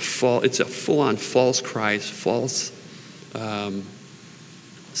 It's like it's a full-on false Christ, false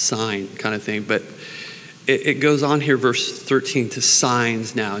sign kind of thing. But it goes on here, verse 13, to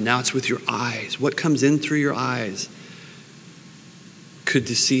signs now. Now it's with your eyes. What comes in through your eyes could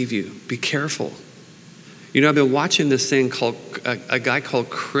deceive you. Be careful. You know, I've been watching this thing called, a guy called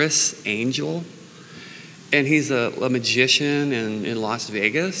Criss Angel, and he's a magician in Las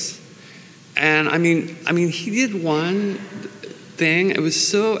Vegas. And I mean, he did one thing. It was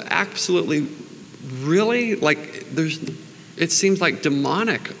so absolutely, really, like, it seems like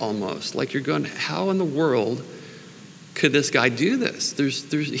demonic almost. Like you're going, how in the world could this guy do this?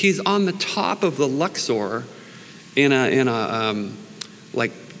 He's on the top of the Luxor in a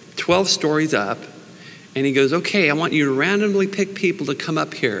like 12 stories up, and he goes, okay, I want you to randomly pick people to come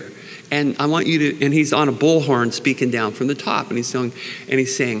up here. And I want you to, and he's on a bullhorn speaking down from the top, and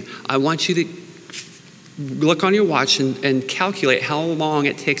he's saying, I want you to look on your watch and calculate how long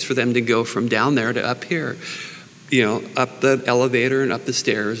it takes for them to go from down there to up here. You know, up the elevator and up the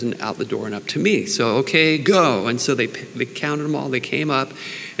stairs and out the door and up to me. So, okay, go. And so they counted them all. They came up,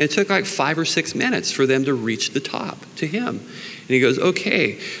 and it took like 5 or 6 minutes for them to reach the top to him. And he goes,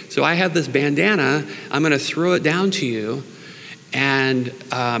 okay, so I have this bandana. I'm going to throw it down to you, and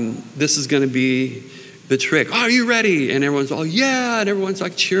this is going to be the trick. Oh, are you ready? And everyone's all, yeah, and everyone's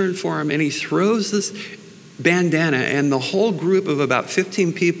like cheering for him. And he throws this bandana, and the whole group of about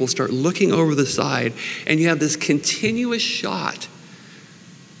 15 people start looking over the side, and you have this continuous shot,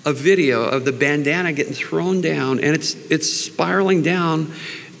 a video of the bandana getting thrown down, and it's spiraling down,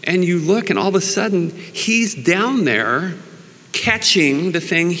 and you look, and all of a sudden he's down there catching the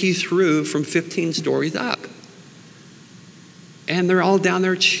thing he threw from 15 stories up, and they're all down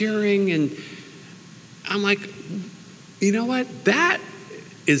there cheering. And I'm like, you know what, that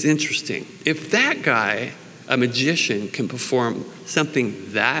is interesting. If that guy, a magician, can perform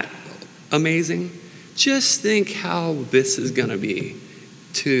something that amazing, just think how this is going to be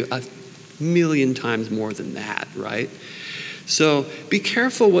to 1,000,000 times more than that, right? So be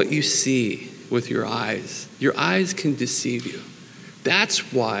careful what you see with your eyes. Your eyes can deceive you.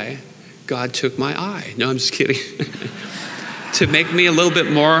 That's why God took my eye. No, I'm just kidding. To make me a little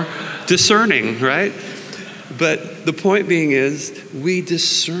bit more discerning, right? But the point being is, we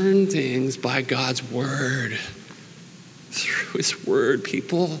discern things by God's word. Through his word,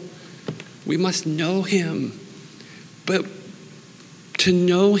 people. We must know him. But to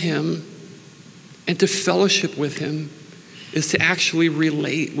know him and to fellowship with him is to actually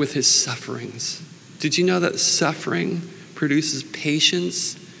relate with his sufferings. Did you know that suffering produces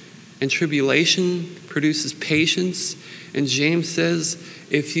patience, and tribulation produces patience? And James says,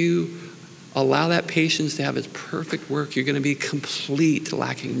 if you allow that patience to have its perfect work, you're going to be complete,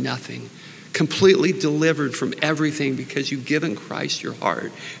 lacking nothing, completely delivered from everything, because you've given Christ your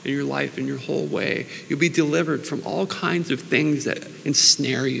heart and your life and your whole way. You'll be delivered from all kinds of things that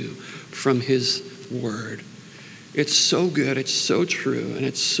ensnare you from his word. It's so good, it's so true, and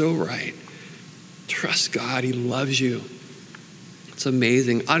it's so right. Trust God, he loves you. It's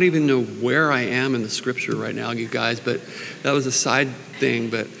amazing. I don't even know where I am in the scripture right now, you guys, but that was a side thing.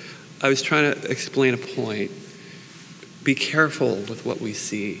 But I was trying to explain a point. Be careful with what we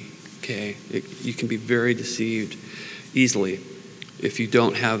see, okay? You can be very deceived easily if you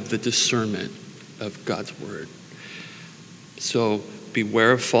don't have the discernment of God's word. So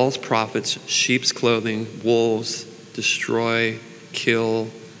beware of false prophets, sheep's clothing, wolves, destroy, kill,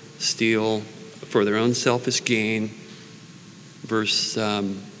 steal for their own selfish gain. Verse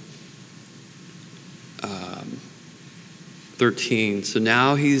 13. So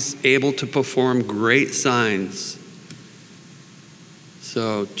now he's able to perform great signs.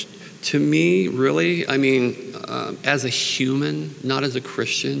 So to me, really, I mean, as a human, not as a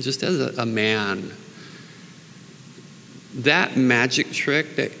Christian, just as a man, that magic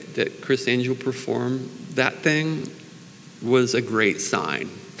trick that Criss Angel performed, that thing was a great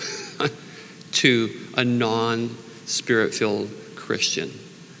sign to a non-spirit-filled Christian.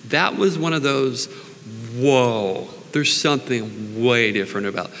 That was one of those, whoa, there's something way different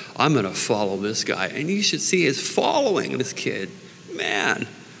about, I'm going to follow this guy. And you should see his following this kid. Man,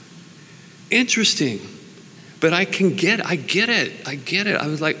 interesting. But I get it.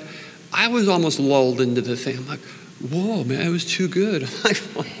 I was almost lulled into the thing. I'm like, whoa, man, it was too good. I'm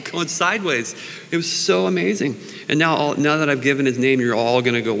like going sideways. It was so amazing. And now that I've given his name, you're all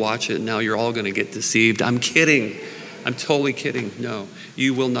going to go watch it. And now you're all going to get deceived. I'm kidding. I'm totally kidding. No,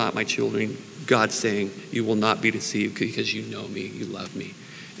 you will not, my children. God's saying you will not be deceived because you know me, you love me,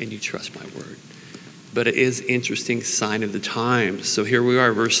 and you trust my word. But it is interesting sign of the times. So here we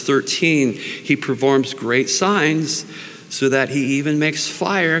are, verse 13. He performs great signs so that he even makes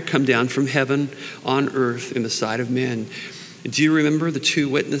fire come down from heaven on earth in the sight of men. Do you remember the two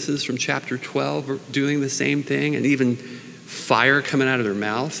witnesses from chapter 12 doing the same thing and even fire coming out of their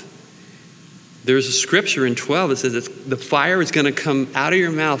mouth? There's a scripture in 12 that says the fire is going to come out of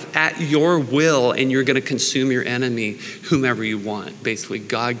your mouth at your will, and you're going to consume your enemy, whomever you want. Basically,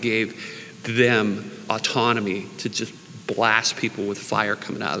 God gave them autonomy to just blast people with fire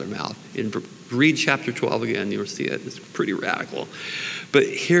coming out of their mouth. Read chapter 12 again, you'll see it. It's pretty radical. But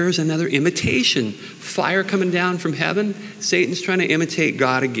here's another imitation. Fire coming down from heaven. Satan's trying to imitate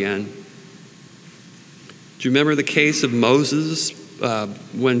God again. Do you remember the case of Moses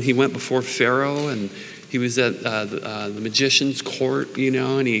when he went before Pharaoh and he was at the magician's court,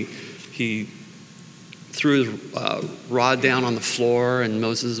 and he threw his rod down on the floor, and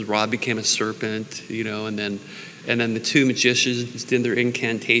Moses' rod became a serpent, and then the two magicians did their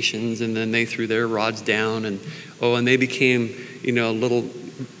incantations, and then they threw their rods down, and they became, little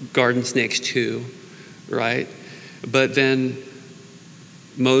garden snakes too, right? But then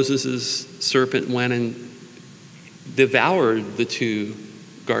Moses' serpent went and devoured the two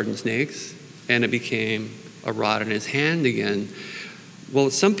garden snakes, and it became a rod in his hand again. Well,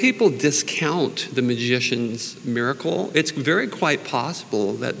 some people discount the magician's miracle. It's very quite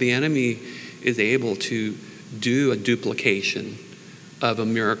possible that the enemy is able to do a duplication of a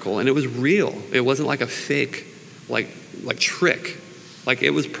miracle, and it was real. It wasn't like a fake, like trick. Like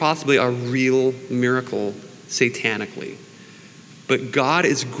it was possibly a real miracle satanically. But God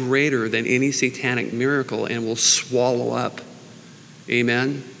is greater than any satanic miracle and will swallow up.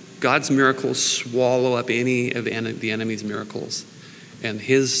 Amen? God's miracles swallow up any of the enemy's miracles. And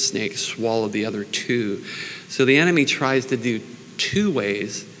his snake swallowed the other two. So the enemy tries to do two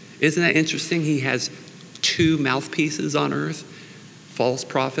ways. Isn't that interesting? He has two mouthpieces on earth, false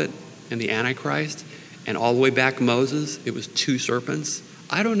prophet and the Antichrist. And all the way back Moses, it was two serpents.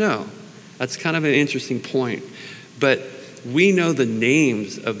 I don't know. That's kind of an interesting point. But we know the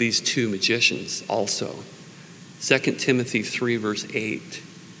names of these two magicians also. 2 Timothy 3, verse 8.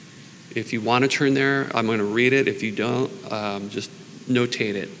 If you want to turn there, I'm going to read it. If you don't, just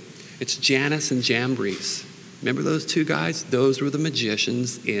notate it. It's Jannes and Jambres. Remember those two guys? Those were the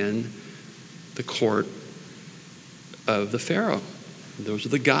magicians in the court of the Pharaoh. Those are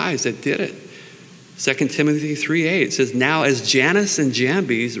the guys that did it. 2 Timothy 3:8 it says, now as Jannes and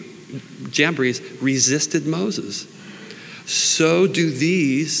Jambres resisted Moses, so do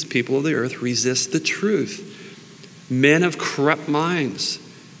these people of the earth resist the truth. Men of corrupt minds,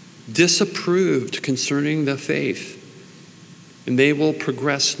 disapproved concerning the faith. And they will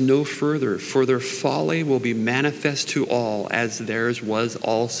progress no further, for their folly will be manifest to all, as theirs was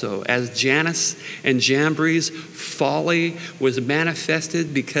also. As Jannes and Jambres' folly was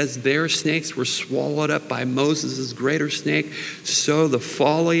manifested because their snakes were swallowed up by Moses' greater snake, so the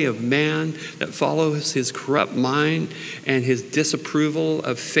folly of man that follows his corrupt mind and his disapproval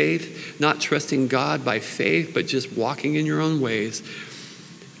of faith, not trusting God by faith, but just walking in your own ways,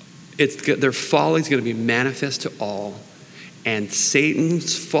 their folly is going to be manifest to all. And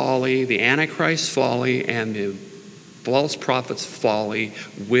Satan's folly, the Antichrist's folly, and the false prophet's folly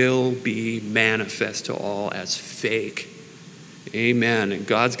will be manifest to all as fake. Amen. And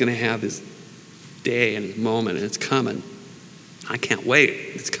God's going to have his day and his moment, and it's coming. I can't wait.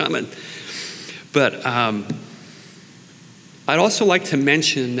 It's coming. But I'd also like to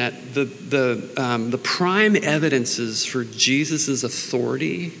mention that the prime evidences for Jesus'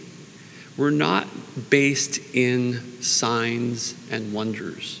 authority were not based in signs and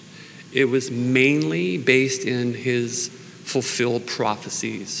wonders. It was mainly based in his fulfilled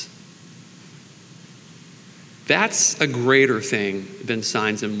prophecies. That's a greater thing than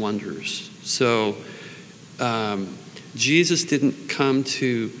signs and wonders. So Jesus didn't come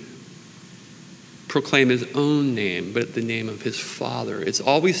to proclaim his own name, but the name of his Father. It's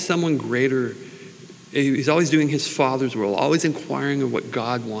always someone greater. He's always doing his Father's will, always inquiring of what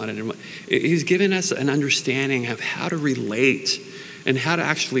God wanted. And he's given us an understanding of how to relate and how to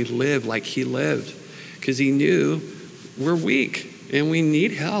actually live like he lived. Because he knew we're weak and we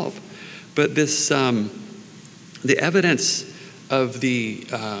need help. But this, the evidence of the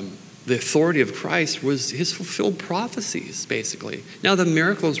authority of Christ was his fulfilled prophecies, basically. Now, the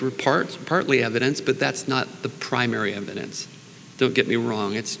miracles were partly evidence, but that's not the primary evidence. Don't get me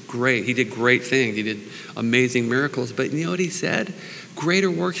wrong, it's great. He did great things. He did amazing miracles. But you know what he said? Greater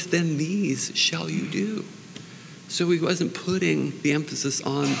works than these shall you do. So he wasn't putting the emphasis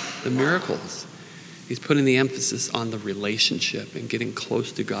on the miracles. He's putting the emphasis on the relationship and getting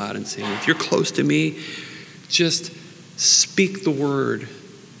close to God and saying, if you're close to me, just speak the word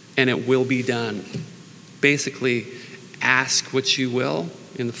and it will be done. Basically, ask what you will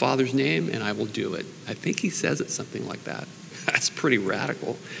in the Father's name and I will do it. I think he says it something like that. That's pretty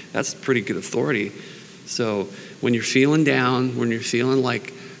radical. That's pretty good authority. So when you're feeling down, when you're feeling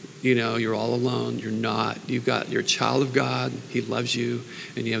like, you're all alone, you're not. You're a child of God. He loves you.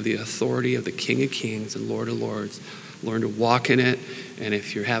 And you have the authority of the King of Kings and Lord of Lords. Learn to walk in it. And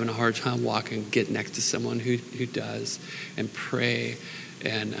if you're having a hard time walking, get next to someone who does and pray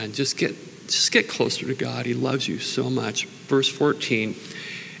and just get closer to God. He loves you so much. Verse 14,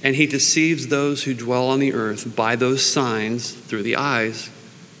 and he deceives those who dwell on the earth by those signs through the eyes.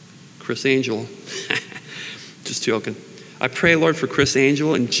 Chris Angel. Just joking. I pray, Lord, for Chris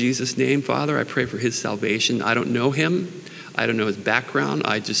Angel in Jesus' name, Father. I pray for his salvation. I don't know him. I don't know his background.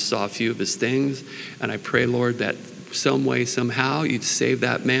 I just saw a few of his things. And I pray, Lord, that some way, somehow, you'd save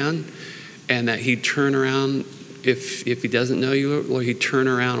that man and that he'd turn around. If he doesn't know you, Lord, he'd turn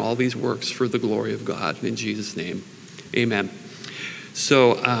around all these works for the glory of God. In Jesus' name, amen.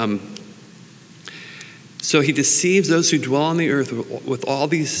 So he deceives those who dwell on the earth with all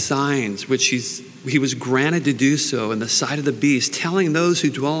these signs, which he was granted to do so in the sight of the beast, telling those who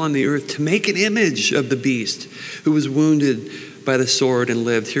dwell on the earth to make an image of the beast who was wounded by the sword and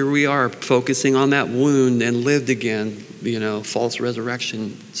lived. Here we are focusing on that wound and lived again, false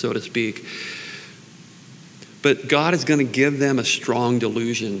resurrection, so to speak. But God is going to give them a strong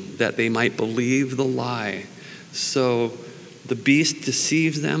delusion that they might believe the lie. So the beast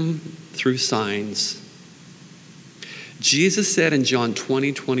deceives them through signs. Jesus said in John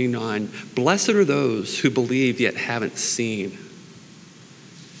 20:29, blessed are those who believe yet haven't seen.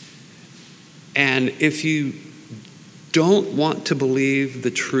 And if you don't want to believe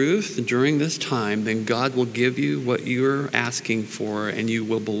the truth during this time, then God will give you what you're asking for and you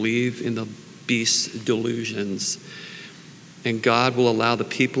will believe in the beast's delusions. And God will allow the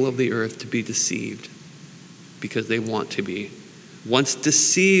people of the earth to be deceived because they want to be. Once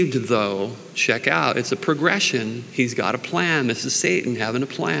deceived, though, check out, it's a progression. He's got a plan. This is Satan having a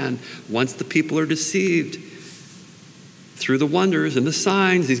plan. Once the people are deceived through the wonders and the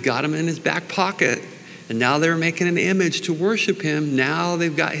signs, he's got them in his back pocket. And now they're making an image to worship him. Now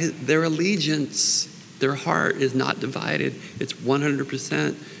they've got their allegiance. Their heart is not divided. It's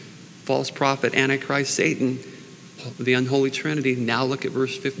 100% false prophet, Antichrist, Satan, the unholy Trinity. Now look at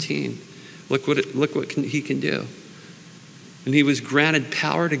verse 15. Look what he can do. And he was granted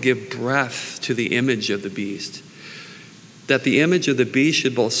power to give breath to the image of the beast, that the image of the beast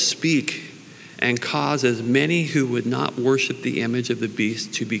should both speak and cause as many who would not worship the image of the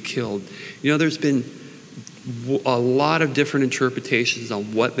beast to be killed. There's been a lot of different interpretations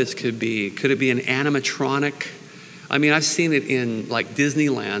on what this could be. Could it be an animatronic? I've seen it in like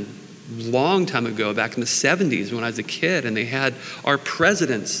Disneyland long time ago, back in the 70s when I was a kid, and they had our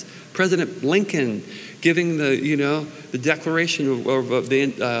presidents, President Lincoln, giving the declaration of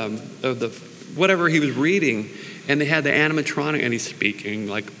the whatever he was reading, and they had the animatronic, and he's speaking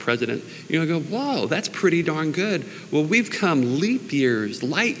like president. I go, whoa, that's pretty darn good. Well, we've come light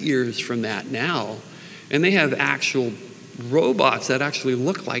years from that now, and they have actual robots that actually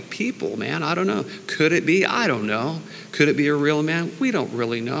look like people, man. I don't know. Could it be? I don't know. Could it be a real man? We don't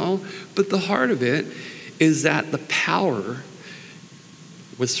really know. But the heart of it is that the power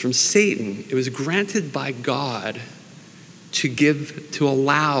was from Satan. It was granted by God to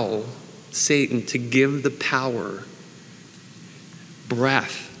allow Satan to give the power,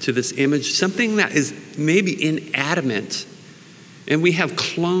 breath to this image, something that is maybe inanimate. And we have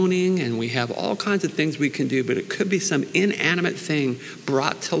cloning and we have all kinds of things we can do, but it could be some inanimate thing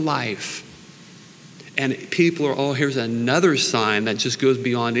brought to life. And people are, here's another sign that just goes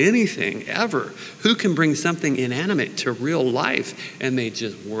beyond anything ever. Who can bring something inanimate to real life? And they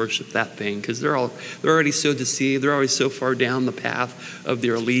just worship that thing because they're already so deceived. They're already so far down the path of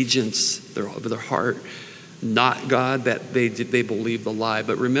their allegiance, of their heart. Not God, that they believe the lie.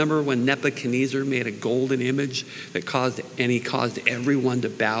 But remember when Nebuchadnezzar made a golden image that caused everyone to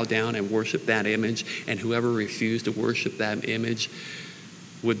bow down and worship that image, and whoever refused to worship that image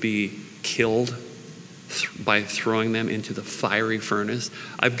would be killed by throwing them into the fiery furnace.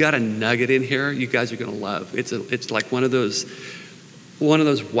 I've got a nugget in here you guys are going to love. It's like one of those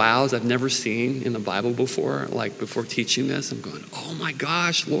wows I've never seen in the Bible before. Like before teaching this, I'm going, oh my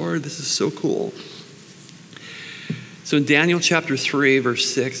gosh, Lord, this is so cool. So in Daniel chapter 3,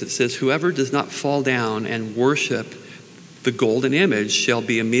 verse 6, it says, whoever does not fall down and worship the golden image shall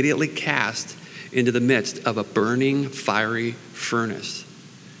be immediately cast into the midst of a burning fiery furnace.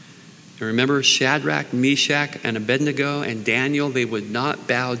 And remember Shadrach, Meshach, and Abednego and Daniel, they would not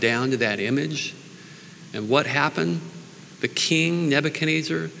bow down to that image. And what happened? The king,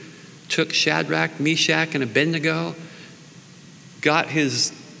 Nebuchadnezzar, took Shadrach, Meshach, and Abednego, got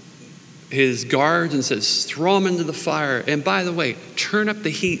his guards and says, throw them into the fire. And by the way, turn up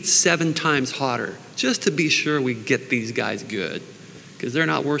the heat 7 times hotter, just to be sure we get these guys good, because they're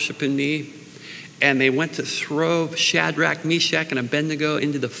not worshiping me. And they went to throw Shadrach, Meshach, and Abednego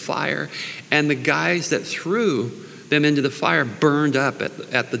into the fire. And the guys that threw them into the fire burned up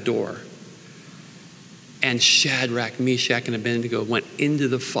at the door. And Shadrach, Meshach, and Abednego went into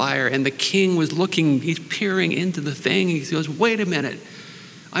the fire. And the king was looking, he's peering into the thing. He goes, wait a minute.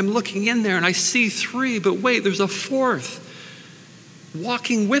 I'm looking in there and I see 3, but wait, there's a 4th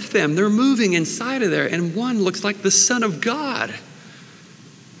walking with them. They're moving inside of there. And one looks like the Son of God.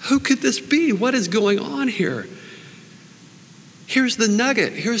 Who could this be? What is going on here? Here's the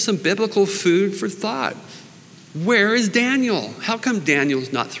nugget. Here's some biblical food for thought. Where is Daniel? How come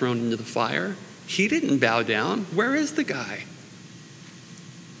Daniel's not thrown into the fire? He didn't bow down. Where is the guy?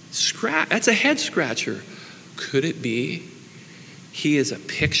 That's a head scratcher. Could it be he is a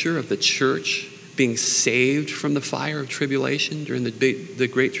picture of the church being saved from the fire of tribulation during the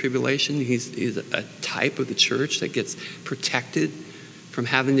Great Tribulation? He's a type of the church that gets protected from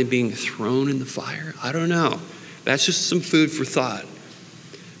having to being thrown in the fire? I don't know. That's just some food for thought.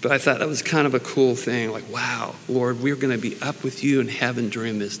 But I thought that was kind of a cool thing. Like, wow, Lord, we're going to be up with you in heaven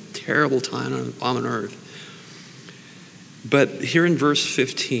during this terrible time on earth. But here in verse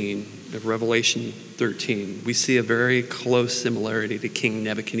 15 of Revelation 13, we see a very close similarity to King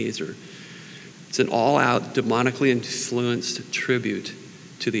Nebuchadnezzar. It's an all-out, demonically influenced tribute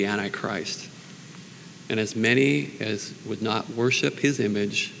to the Antichrist. And as many as would not worship his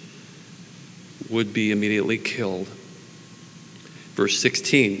image would be immediately killed. Verse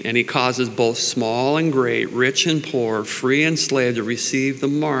 16, and he causes both small and great, rich and poor, free and slave to receive the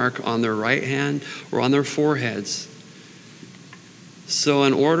mark on their right hand or on their foreheads. So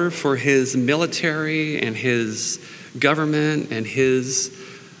in order for his military and his government and his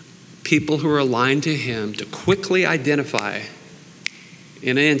people who are aligned to him to quickly identify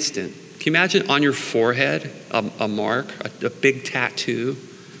in an instant, can you imagine on your forehead a mark, a big tattoo?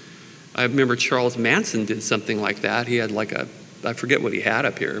 I remember Charles Manson did something like that. He had I forget what he had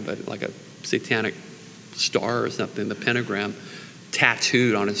up here, but like a satanic star or something, the pentagram,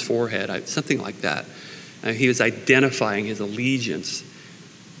 tattooed on his forehead, something like that. He was identifying his allegiance,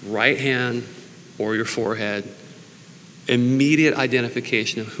 right hand or your forehead, immediate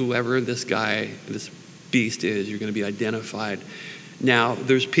identification of whoever this guy, this beast is. You're going to be identified. Now,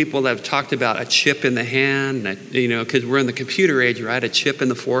 there's people that have talked about a chip in the hand, because we're in the computer age, right? A chip in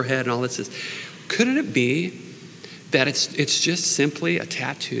the forehead and all this. Couldn't it be that it's just simply a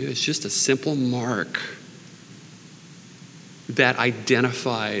tattoo? It's just a simple mark that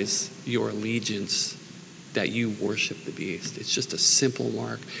identifies your allegiance, that you worship the beast. It's just a simple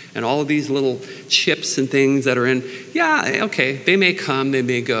mark. And all of these little chips and things that are in, yeah, okay, they may come, they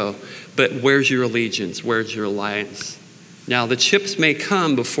may go, but where's your allegiance? Where's your alliance? Now, the chips may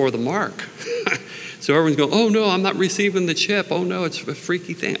come before the mark. So everyone's going, oh no, I'm not receiving the chip. Oh no, it's a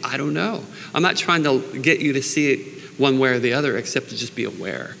freaky thing. I don't know. I'm not trying to get you to see it one way or the other, except to just be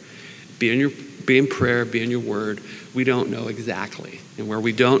aware. Be in prayer, be in your word. We don't know exactly. And where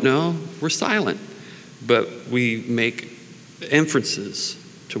we don't know, we're silent. But we make inferences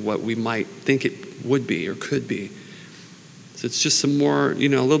to what we might think it would be or could be. So it's just some more, a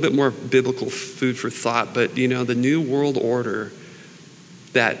little bit more biblical food for thought. But, the New World Order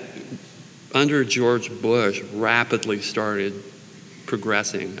that under George Bush rapidly started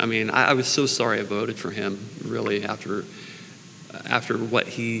progressing. I mean, I was so sorry I voted for him, really, after what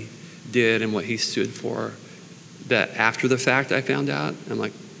he did and what he stood for, that after the fact I found out, I'm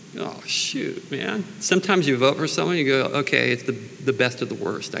like, oh, shoot, man. Sometimes you vote for someone, you go, okay, it's the best of the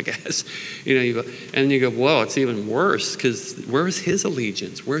worst, I guess. You vote, and you go, whoa, it's even worse, because where's his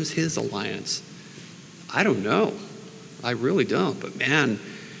allegiance? Where's his alliance? I don't know. I really don't. But, man,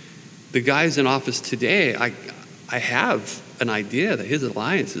 the guys in office today, I have an idea that his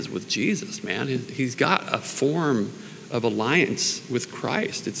alliance is with Jesus, man. He's got a form of alliance with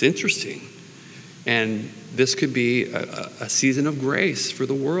Christ. It's interesting. And this could be a season of grace for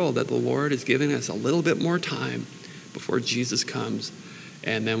the world, that the Lord is giving us a little bit more time before Jesus comes.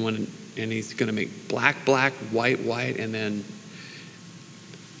 And then and he's going to make black, white, and then,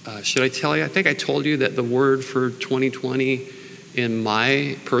 should I tell you? I think I told you that the word for 2020 in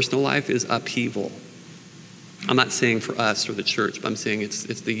my personal life is upheaval. I'm not saying for us or the church, but I'm saying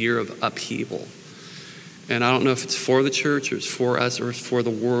it's the year of upheaval. And I don't know if it's for the church or it's for us or it's for the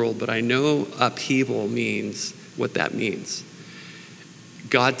world, but I know upheaval means what that means.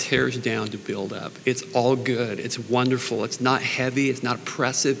 God tears down to build up. It's all good. It's wonderful. It's not heavy. It's not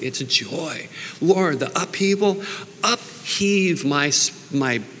oppressive. It's joy. Lord, the upheaval, upheave my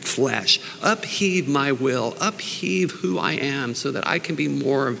flesh, upheave my will, upheave who I am so that I can be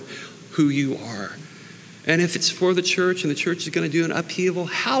more of who you are. And if it's for the church and the church is going to do an upheaval,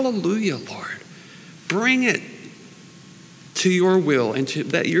 hallelujah, Lord. Bring it to your will and to,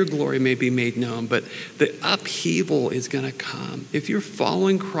 that your glory may be made known. But the upheaval is going to come. If you're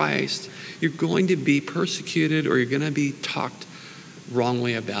following Christ, you're going to be persecuted or you're going to be talked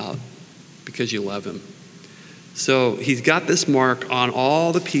wrongly about because you love him. So he's got this mark on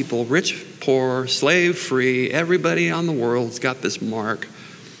all the people, rich, poor, slave, free, everybody on the world's got this mark.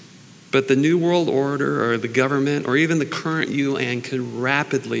 But the New World Order or the government or even the current UN could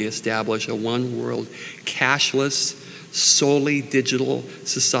rapidly establish a one world cashless, solely digital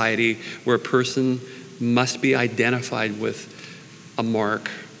society where a person must be identified with a mark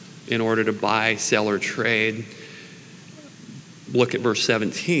in order to buy, sell, or trade. Look at verse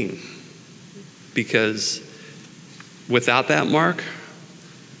 17. Because without that mark,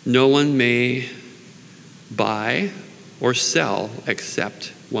 no one may buy or sell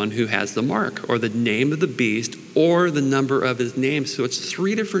except one who has the mark or the name of the beast or the number of his name. So it's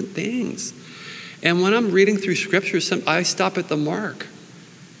three different things. And when I'm reading through scripture, I stop at the mark.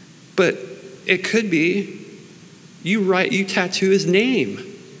 But it could be you tattoo his name,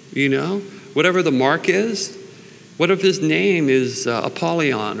 whatever the mark is. What if his name is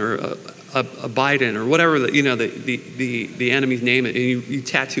Apollyon or a Biden or whatever the enemy's name is, and you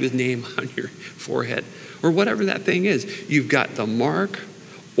tattoo his name on your forehead or whatever that thing is. You've got the mark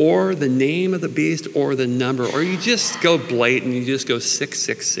or the name of the beast or the number, or you just go blatant, you just go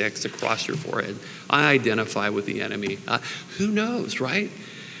 666 across your forehead. I identify with the enemy. Who knows, right?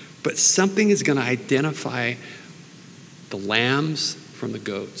 But something is going to identify the lambs from the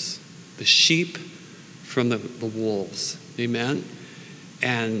goats, the sheep from the wolves. Amen?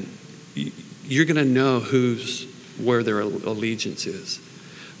 And you're going to know where their allegiance is.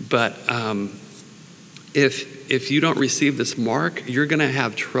 But if you don't receive this mark, you're going to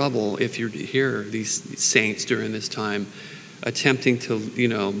have trouble if you're here, these saints during this time, attempting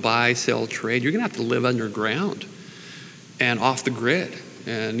to, buy, sell, trade. You're going to have to live underground and off the grid.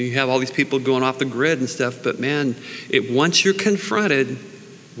 And you have all these people going off the grid and stuff. But man, once you're confronted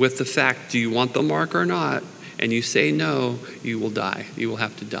with the fact, do you want the mark or not? And you say no, you will die. You will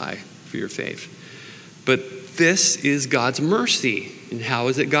have to die for your faith. But this is God's mercy. And how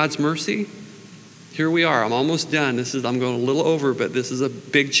is it God's mercy? Here we are. I'm almost done. I'm going a little over, but this is a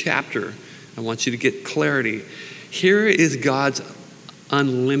big chapter. I want you to get clarity. Here is God's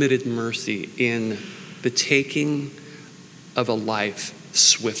unlimited mercy in the taking of a life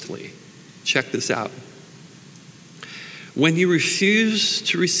swiftly. Check this out. When you refuse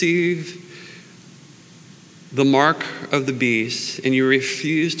to receive the mark of the beast and you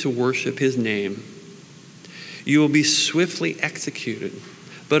refuse to worship his name, you will be swiftly executed.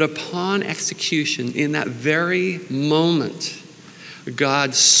 But upon execution, in that very moment, God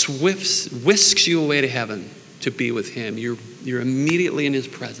whisks you away to heaven to be with him. You're immediately in his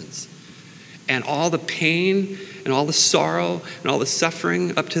presence. And all the pain and all the sorrow and all the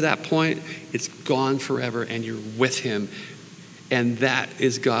suffering up to that point, it's gone forever and you're with him. And that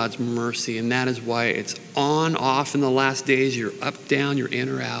is God's mercy. And that is why it's on, off in the last days. You're up, down, you're in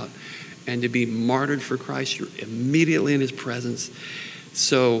or out. And to be martyred for Christ, you're immediately in his presence.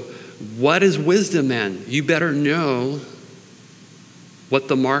 So what is wisdom then? You better know what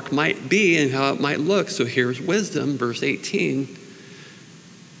the mark might be and how it might look. So here's wisdom, verse 18.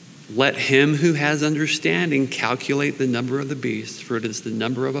 Let him who has understanding calculate the number of the beast, for it is the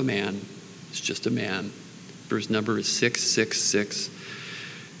number of a man. It's just a man. Verse number is 666.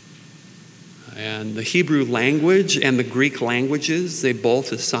 And the Hebrew language and the Greek languages, they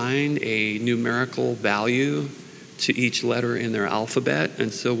both assign a numerical value to each letter in their alphabet.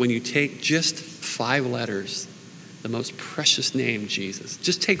 And so when you take just 5 letters, the most precious name, Jesus,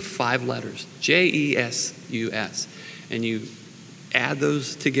 just take 5 letters, J-E-S-U-S, and you add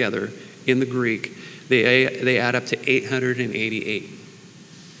those together in the Greek, they add up to 888.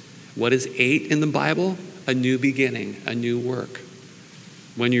 What is 8 in the Bible? A new beginning, a new work.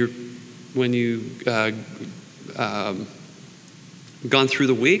 When you've gone through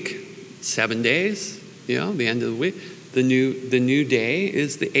the week, 7 days, the end of the week, the new day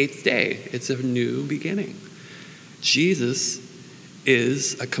is the 8th day. It's a new beginning. Jesus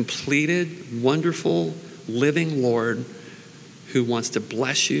is a completed, wonderful, living Lord who wants to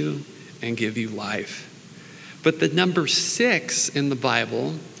bless you and give you life. But the number 6 in the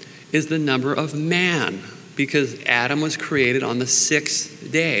Bible is the number of man, because Adam was created on the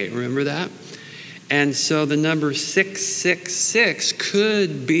 6th day. Remember that? And so the number 666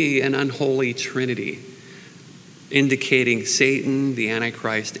 could be an unholy trinity, indicating Satan, the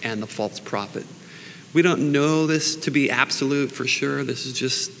Antichrist, and the false prophet. We don't know this to be absolute for sure. This is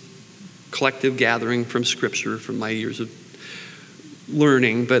just collective gathering from Scripture, from my years of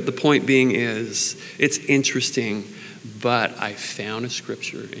learning. But the point being is, it's interesting. But I found a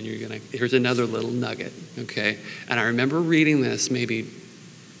Scripture, and here's another little nugget, okay? And I remember reading this maybe,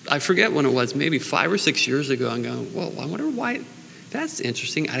 I forget when it was, maybe 5 or 6 years ago, and going, well, I wonder why. That's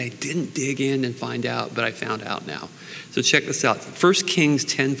interesting. I didn't dig in and find out, but I found out now. So check this out. 1 Kings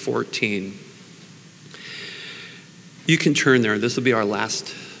 10:14. You can turn there. This will be our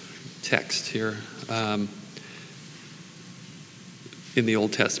last text here in the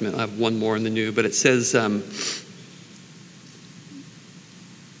Old Testament. I have one more in the New, but it says, 1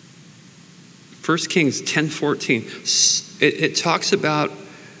 Kings 10:14. It talks about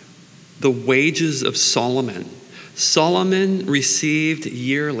the wages of Solomon. Solomon received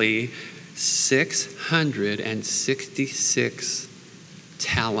yearly 666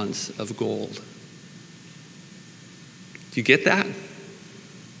 talents of gold. Do you get that?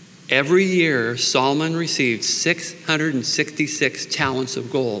 Every year, Solomon received 666 talents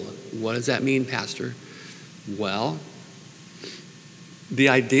of gold. What does that mean, Pastor? Well, the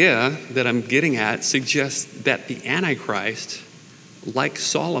idea that I'm getting at suggests that the Antichrist, like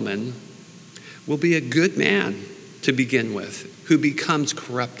Solomon, will be a good man to begin with, who becomes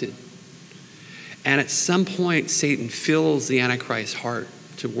corrupted. And at some point, Satan fills the Antichrist's heart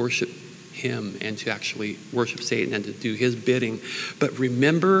to worship him and to actually worship Satan and to do his bidding. But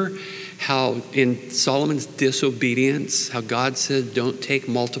remember how in Solomon's disobedience, how God said, don't take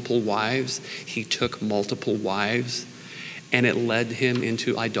multiple wives. He took multiple wives, and it led him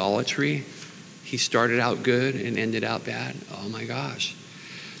into idolatry. He started out good and ended out bad. Oh my gosh.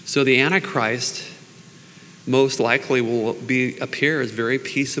 So the Antichrist most likely will appear as very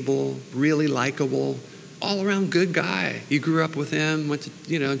peaceable, really likable, all around good guy. You grew up with him, went to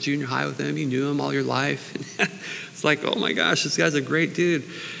junior high with him, you knew him all your life. It's like, oh my gosh, this guy's a great dude.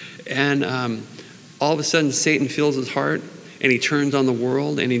 And all of a sudden Satan fills his heart and he turns on the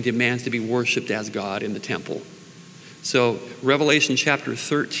world and he demands to be worshiped as God in the temple. So Revelation chapter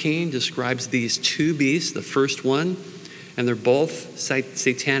 13 describes these two beasts, the first one, and they're both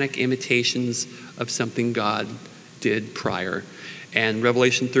satanic imitations of something God did prior. And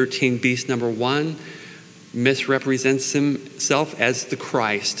Revelation 13, beast number 1, misrepresents himself as the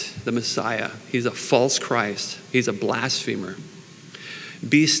Christ, the Messiah. He's a false Christ. He's a blasphemer.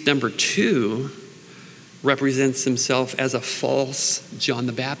 Beast number 2 represents himself as a false John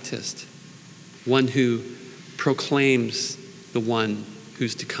the Baptist, one who proclaims the one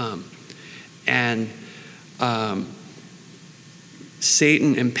who's to come. And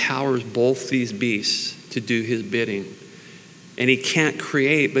Satan empowers both these beasts to do his bidding. And he can't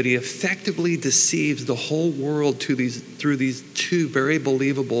create, but he effectively deceives the whole world through these two very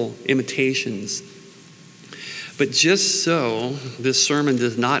believable imitations. But just so, this sermon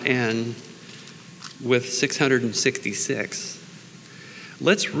does not end with 666.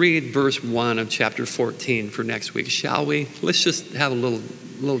 Let's read verse 1 of chapter 14 for next week, shall we? Let's just have a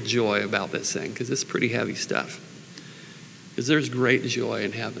little joy about this thing, because it's pretty heavy stuff. Because there's great joy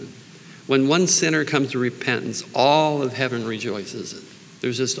in heaven. When one sinner comes to repentance, all of heaven rejoices.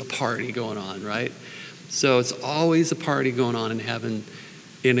 There's just a party going on, right? So it's always a party going on in heaven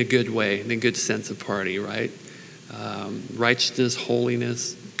in a good way, in a good sense of party, right? Righteousness,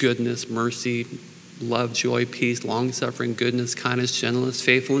 holiness, goodness, mercy, love, joy, peace, long-suffering, goodness, kindness, gentleness,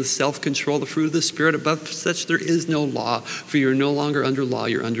 faithfulness, self-control, the fruit of the Spirit. Above such there is no law, for you're no longer under law,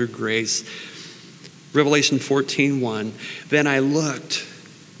 you're under grace. Revelation 14:1. Then I looked.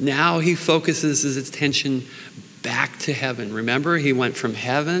 Now he focuses his attention back to heaven. Remember, he went from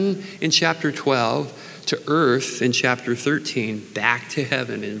heaven in chapter 12 to earth in chapter 13, back to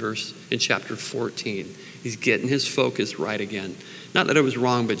heaven in chapter 14. He's getting his focus right again. Not that it was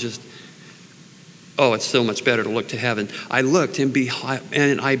wrong, but just, it's so much better to look to heaven. I looked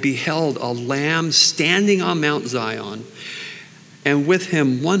and I beheld a lamb standing on Mount Zion, and with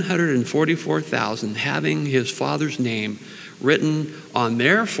him 144,000, having his Father's name written on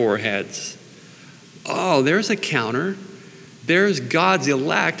their foreheads. Oh, there's a counter. There's God's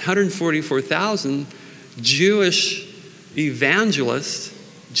elect, 144,000 Jewish evangelists,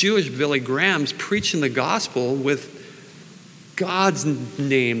 Jewish Billy Grahams preaching the gospel with God's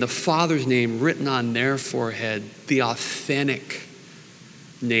name, the Father's name written on their forehead, the authentic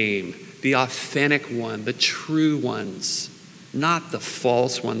name, the authentic one, the true ones, not the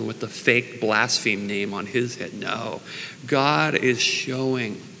false one with the fake blaspheme name on his head. No, God is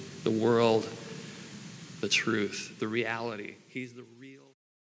showing the world the truth, the reality. He's the